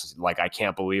yes, like I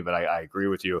can't believe it. I agree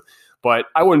with you. But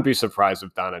I wouldn't be surprised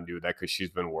if Donna knew that, because she's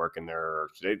been working there.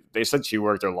 They said she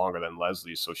worked there longer than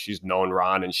Leslie, so she's known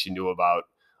Ron, and she knew about,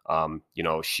 you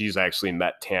know, she's actually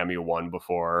met Tammy One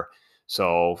before.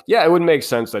 So yeah, it would make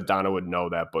sense that Donna would know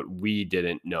that, but we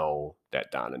didn't know that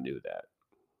Donna knew that.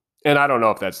 And I don't know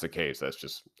if that's the case. That's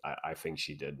just, I think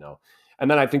she did know.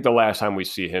 And then I think the last time we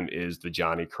see him is the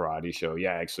Johnny Karate show.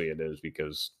 Yeah, actually it is,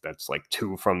 because that's like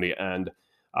 2 from the end.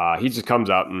 He just comes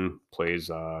out and plays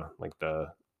like the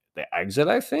exit,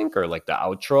 I think, or like the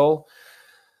outro.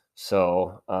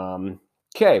 So,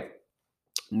 okay.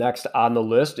 Next on the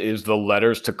list is the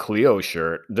Letters to Cleo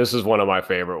shirt. This is one of my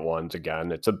favorite ones.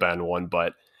 Again, it's a Ben one,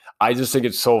 but I just think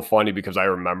it's so funny because I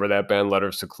remember that band,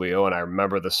 Letters to Cleo, and I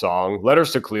remember the song.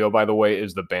 Letters to Cleo, by the way,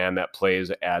 is the band that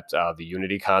plays at the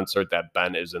Unity concert that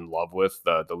Ben is in love with,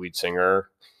 the lead singer,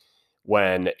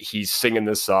 when he's singing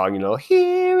this song, you know,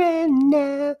 here and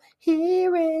now,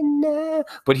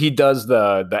 but he does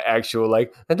the actual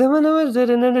like, and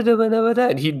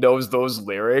he knows those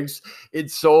lyrics.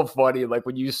 It's so funny, like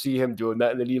when you see him doing that,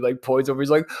 and then he like points over,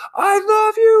 he's like, I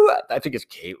love you. I think it's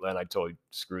Caitlin. I totally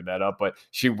screwed that up, but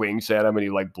she winks at him and he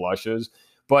like blushes.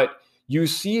 But you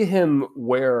see him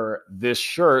wear this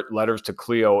shirt, Letters to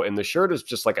Cleo, and the shirt is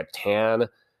just like a tan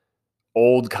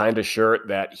old kind of shirt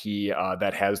that he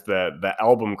that has the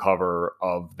album cover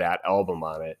of that album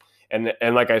on it.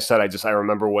 And like I said, I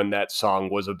remember when that song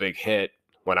was a big hit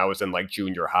when I was in like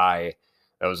junior high.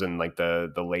 That was in like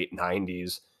the late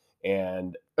 90s.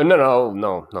 And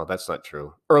no, that's not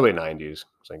true. Early 90s.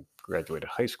 I graduated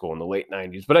high school in the late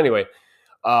 90s. But anyway,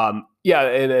 yeah,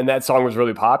 and that song was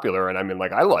really popular, and I mean,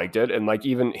 like, I liked it, and like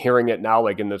even hearing it now,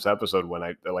 like in this episode, when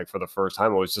I like for the first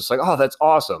time, I was just like, oh, that's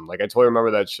awesome. Like I totally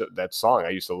remember that song. I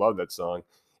used to love that song,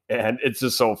 and it's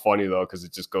just so funny though, because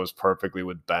it just goes perfectly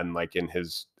with Ben, like in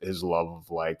his love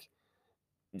of like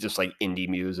just like indie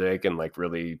music, and like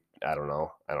really, I don't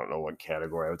know what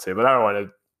category I would say, but I don't want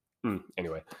to.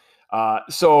 Anyway,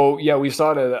 so yeah, we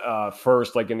saw it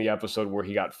first, like in the episode where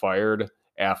he got fired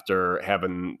after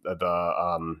having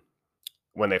the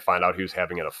when they find out he was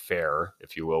having an affair,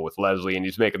 if you will, with Leslie, and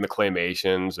he's making the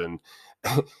claymations, and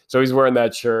so he's wearing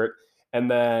that shirt. And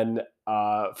then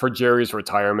for Jerry's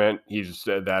retirement, he's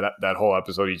that whole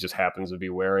episode, he just happens to be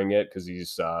wearing it because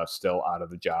he's still out of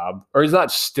the job, or he's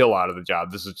not still out of the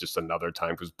job. This is just another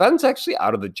time, because Ben's actually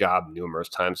out of the job numerous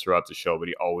times throughout the show, but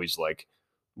he always like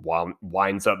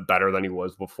winds up better than he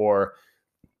was before.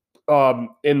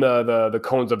 In the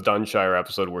Cones of Dunshire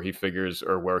episode where he figures,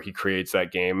 or where he creates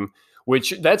that game,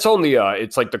 which that's only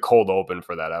it's like the cold open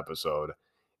for that episode.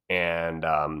 And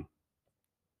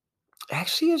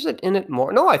actually, is it in it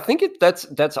more? No, I think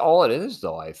that's all it is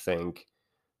though. I think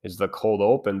is the cold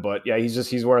open. But yeah,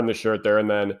 he's wearing the shirt there, and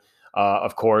then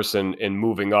of course in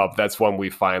moving up, that's when we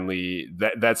finally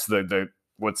that's the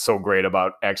what's so great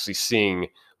about actually seeing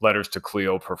Letters to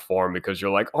Cleo perform, because you're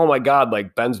like, oh my God,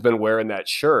 like Ben's been wearing that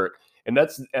shirt. And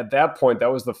that's, at that point,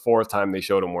 that was the 4th time they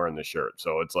showed him wearing the shirt.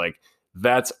 So it's like,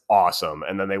 that's awesome.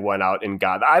 And then they went out and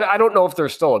got, I don't know if they're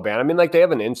still a band. I mean, like, they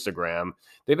have an Instagram.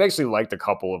 They've actually liked a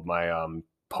couple of my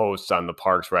posts on the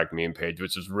Parks Rec meme page,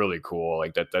 which is really cool.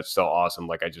 Like that's so awesome.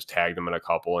 Like I just tagged them in a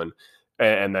couple, and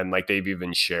and then like they've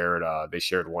even shared they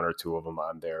shared one or two of them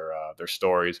on their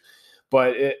stories.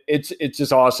 But it's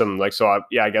just awesome. Like, so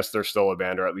I guess they're still a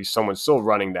band, or at least someone's still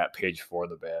running that page for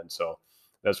the band. So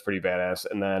that's pretty badass.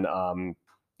 And then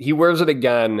he wears it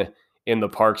again in the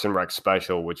Parks and Rec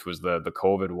special, which was the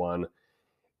COVID one.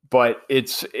 But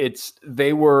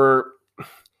they were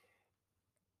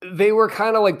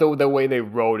kind of like the way they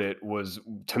wrote it was,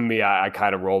 to me, I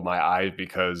kind of rolled my eyes,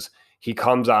 because he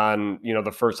comes on,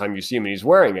 the first time you see him and he's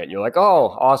wearing it and you're like,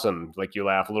 oh, awesome. Like, you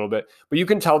laugh a little bit, but you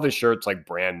can tell the shirt's like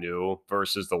brand new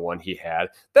versus the one he had.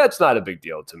 That's not a big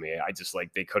deal to me. I just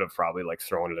like, they could have probably like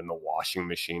thrown it in the washing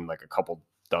machine like a couple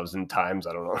dozen times.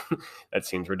 I don't know. That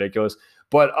seems ridiculous.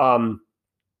 But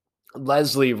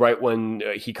Leslie, right when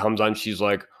he comes on, she's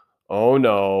like, oh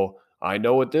no, I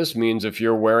know what this means if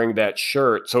you're wearing that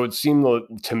shirt. So it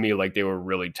seemed to me like they were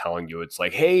really telling you, it's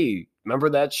like, hey, remember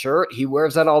that shirt? He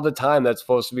wears that all the time. That's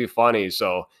supposed to be funny.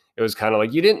 So it was kind of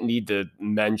like, you didn't need to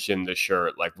mention the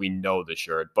shirt. Like, we know the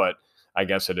shirt, but I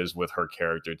guess it is with her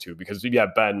character too, because yeah,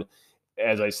 Ben,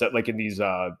 as I said, like in these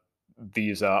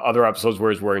other episodes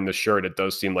where he's wearing the shirt, it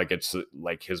does seem like it's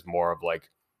like his more of like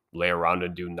lay around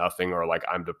and do nothing, or like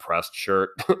I'm depressed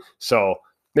shirt. So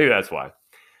maybe that's why.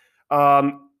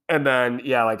 And then,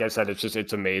 yeah, like I said,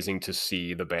 it's amazing to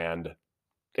see the band.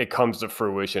 It comes to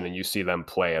fruition and you see them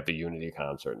play at the Unity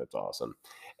concert, and it's awesome.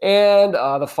 And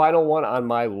the final one on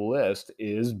my list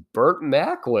is Burt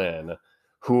Macklin,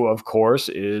 who, of course,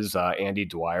 is Andy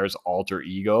Dwyer's alter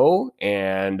ego,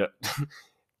 and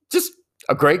just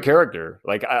a great character.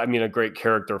 Like, I mean, a great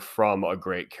character from a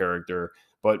great character.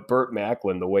 But Burt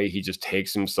Macklin, the way he just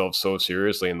takes himself so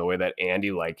seriously, and the way that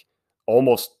Andy like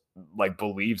almost like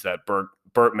believes that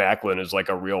Burt Macklin is like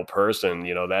a real person,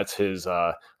 that's his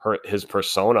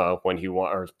persona when he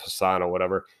or persona,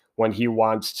 whatever, when he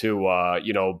wants to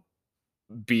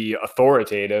be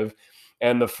authoritative.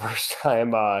 And the first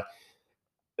time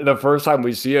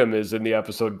we see him is in the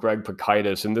episode Greg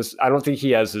Pakaitis, and this, I don't think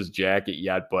he has his jacket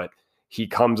yet, but he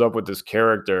comes up with this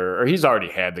character, or he's already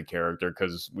had the character,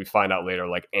 because we find out later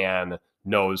like Anne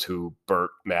knows who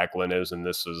Burt Macklin is, and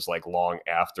this is like long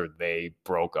after they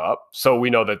broke up. So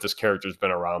we know that this character's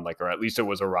been around, like, or at least it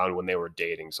was around when they were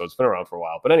dating. So it's been around for a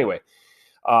while. But anyway,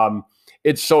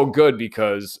 it's so good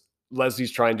because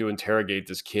Leslie's trying to interrogate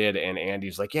this kid, and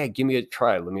Andy's like, yeah, give me a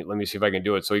try. Let me see if I can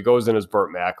do it. So he goes in as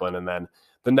Burt Macklin, and then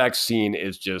the next scene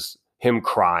is just him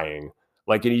crying.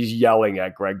 Like, and he's yelling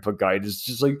at Greg Pakaitis,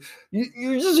 just like,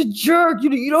 you're just a jerk.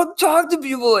 You don't talk to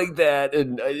people like that.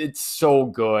 And it's so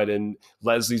good. And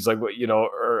Leslie's like,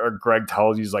 or Greg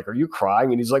tells you, he's like, are you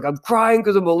crying? And he's like, I'm crying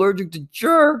because I'm allergic to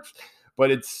jerks. But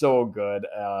it's so good.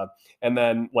 And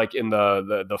then like in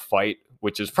the fight,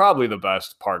 which is probably the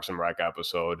best Parks and Rec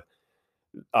episode,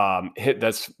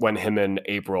 that's when him and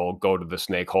April go to the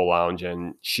Snake Hole Lounge,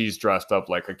 and she's dressed up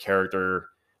like a character.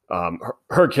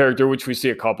 Her character, which we see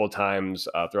a couple times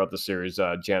throughout the series,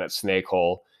 Janet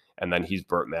Snakehole, and then he's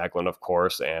Burt Macklin, of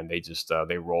course, and they just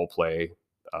they role play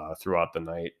throughout the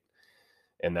night.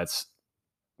 And that's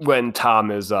when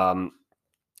Tom is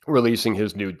releasing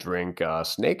his new drink,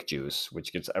 Snake Juice,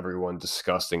 which gets everyone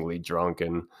disgustingly drunk,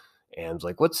 and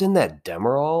like, what's in that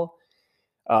Demerol?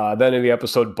 Then in the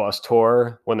episode Bus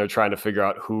Tour, when they're trying to figure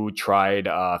out who tried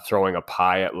throwing a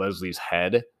pie at Leslie's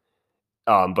head,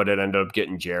 but it ended up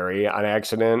getting Jerry on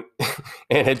accident.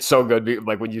 And it's so good.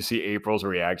 Like, when you see April's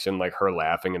reaction, like her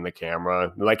laughing in the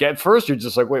camera, like at first you're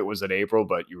just like, wait, was it April?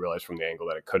 But you realize from the angle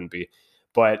that it couldn't be.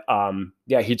 But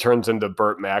yeah, he turns into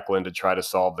Burt Macklin to try to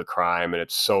solve the crime. And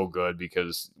it's so good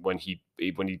because when he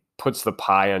puts the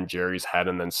pie on Jerry's head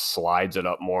and then slides it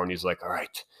up more, and he's like, all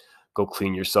right, go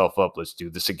clean yourself up. Let's do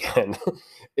this again.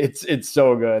 It's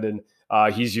so good. And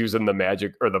he's using the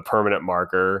magic or the permanent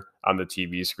marker on the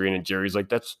TV screen, and Jerry's like,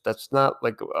 that's not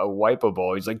like a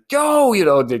wipeable. He's like, go,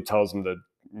 it tells him to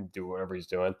do whatever he's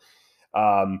doing.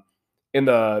 In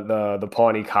the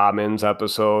Pawnee Commons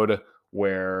episode,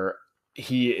 where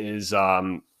he is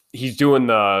he's doing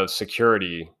the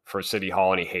security for City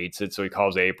Hall, and he hates it, so he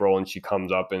calls April, and she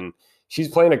comes up, and she's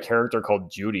playing a character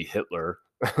called Judy Hitler.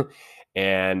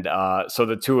 And so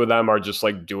the two of them are just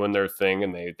like doing their thing,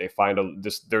 and they find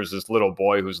there's this little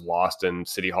boy who's lost in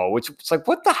City Hall, which it's like,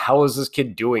 what the hell is this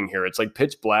kid doing here? It's like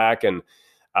pitch black, and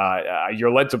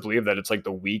you're led to believe that it's like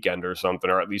the weekend or something,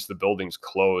 or at least the building's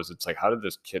closed. It's like, how did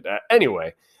this kid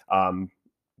anyway?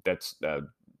 That's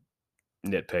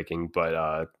nitpicking,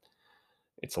 but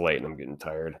it's late and I'm getting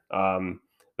tired.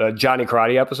 The Johnny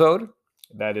Karate episode,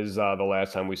 that is the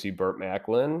last time we see Burt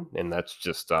Macklin, and that's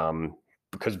just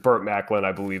because Burt Macklin,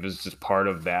 I believe, is just part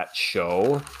of that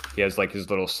show. He has like his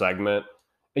little segment.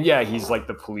 And yeah, he's like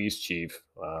the police chief.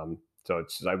 So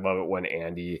it's I love it when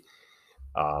Andy,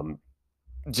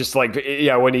 just like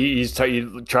when he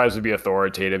tries to be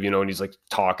authoritative, and he's like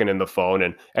talking in the phone,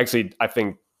 and actually I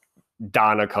think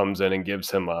Donna comes in and gives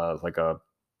him like a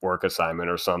work assignment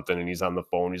or something, and he's on the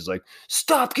phone. He's like,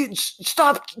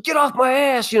 get off my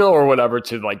ass, or whatever,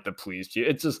 to like the police chief.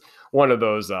 It's just one of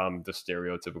those the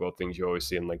stereotypical things you always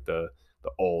see in like the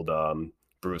old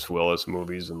Bruce Willis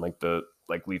movies and like the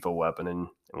Lethal Weapon and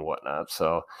whatnot.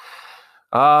 So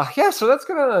so that's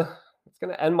gonna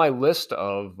end my list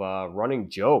of running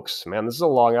jokes. Man, this is a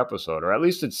long episode, or at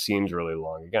least it seems really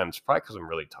long. Again, it's probably because I'm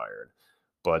really tired,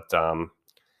 but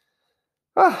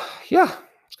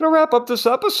it's gonna wrap up this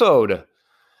episode.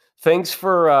 Thanks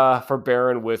for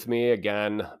bearing with me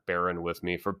again. Bearing with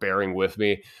me.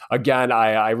 Again,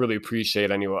 I really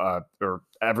appreciate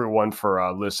everyone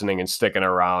for listening and sticking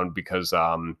around, because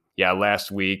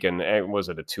last week, and was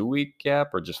it a 2-week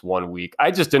gap or just 1 week?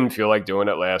 I just didn't feel like doing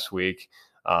it last week.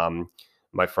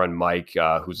 My friend Mike,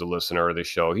 who's a listener of the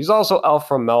show, he's also Elf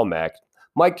from Melmac.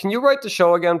 Mike, can you write the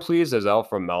show again, please, as Elf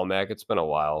from Melmac? It's been a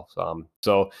while.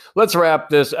 So let's wrap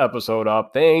this episode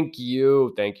up. Thank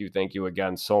you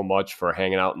again so much for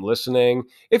hanging out and listening.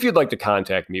 If you'd like to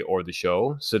contact me or the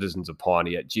show,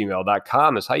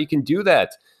 citizensofpawnee@gmail.com is how you can do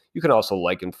that. You can also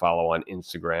like and follow on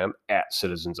Instagram at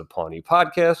Citizens of Pawnee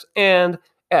Podcast and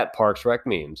at Parks Rec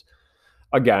Memes.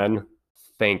 Again,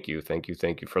 thank you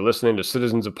for listening to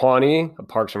Citizens of Pawnee, a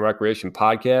Parks and Recreation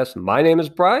podcast. My name is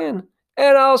Brian,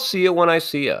 and I'll see you when I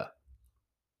see ya.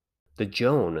 The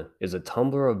Joan is a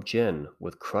tumbler of gin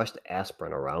with crushed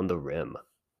aspirin around the rim.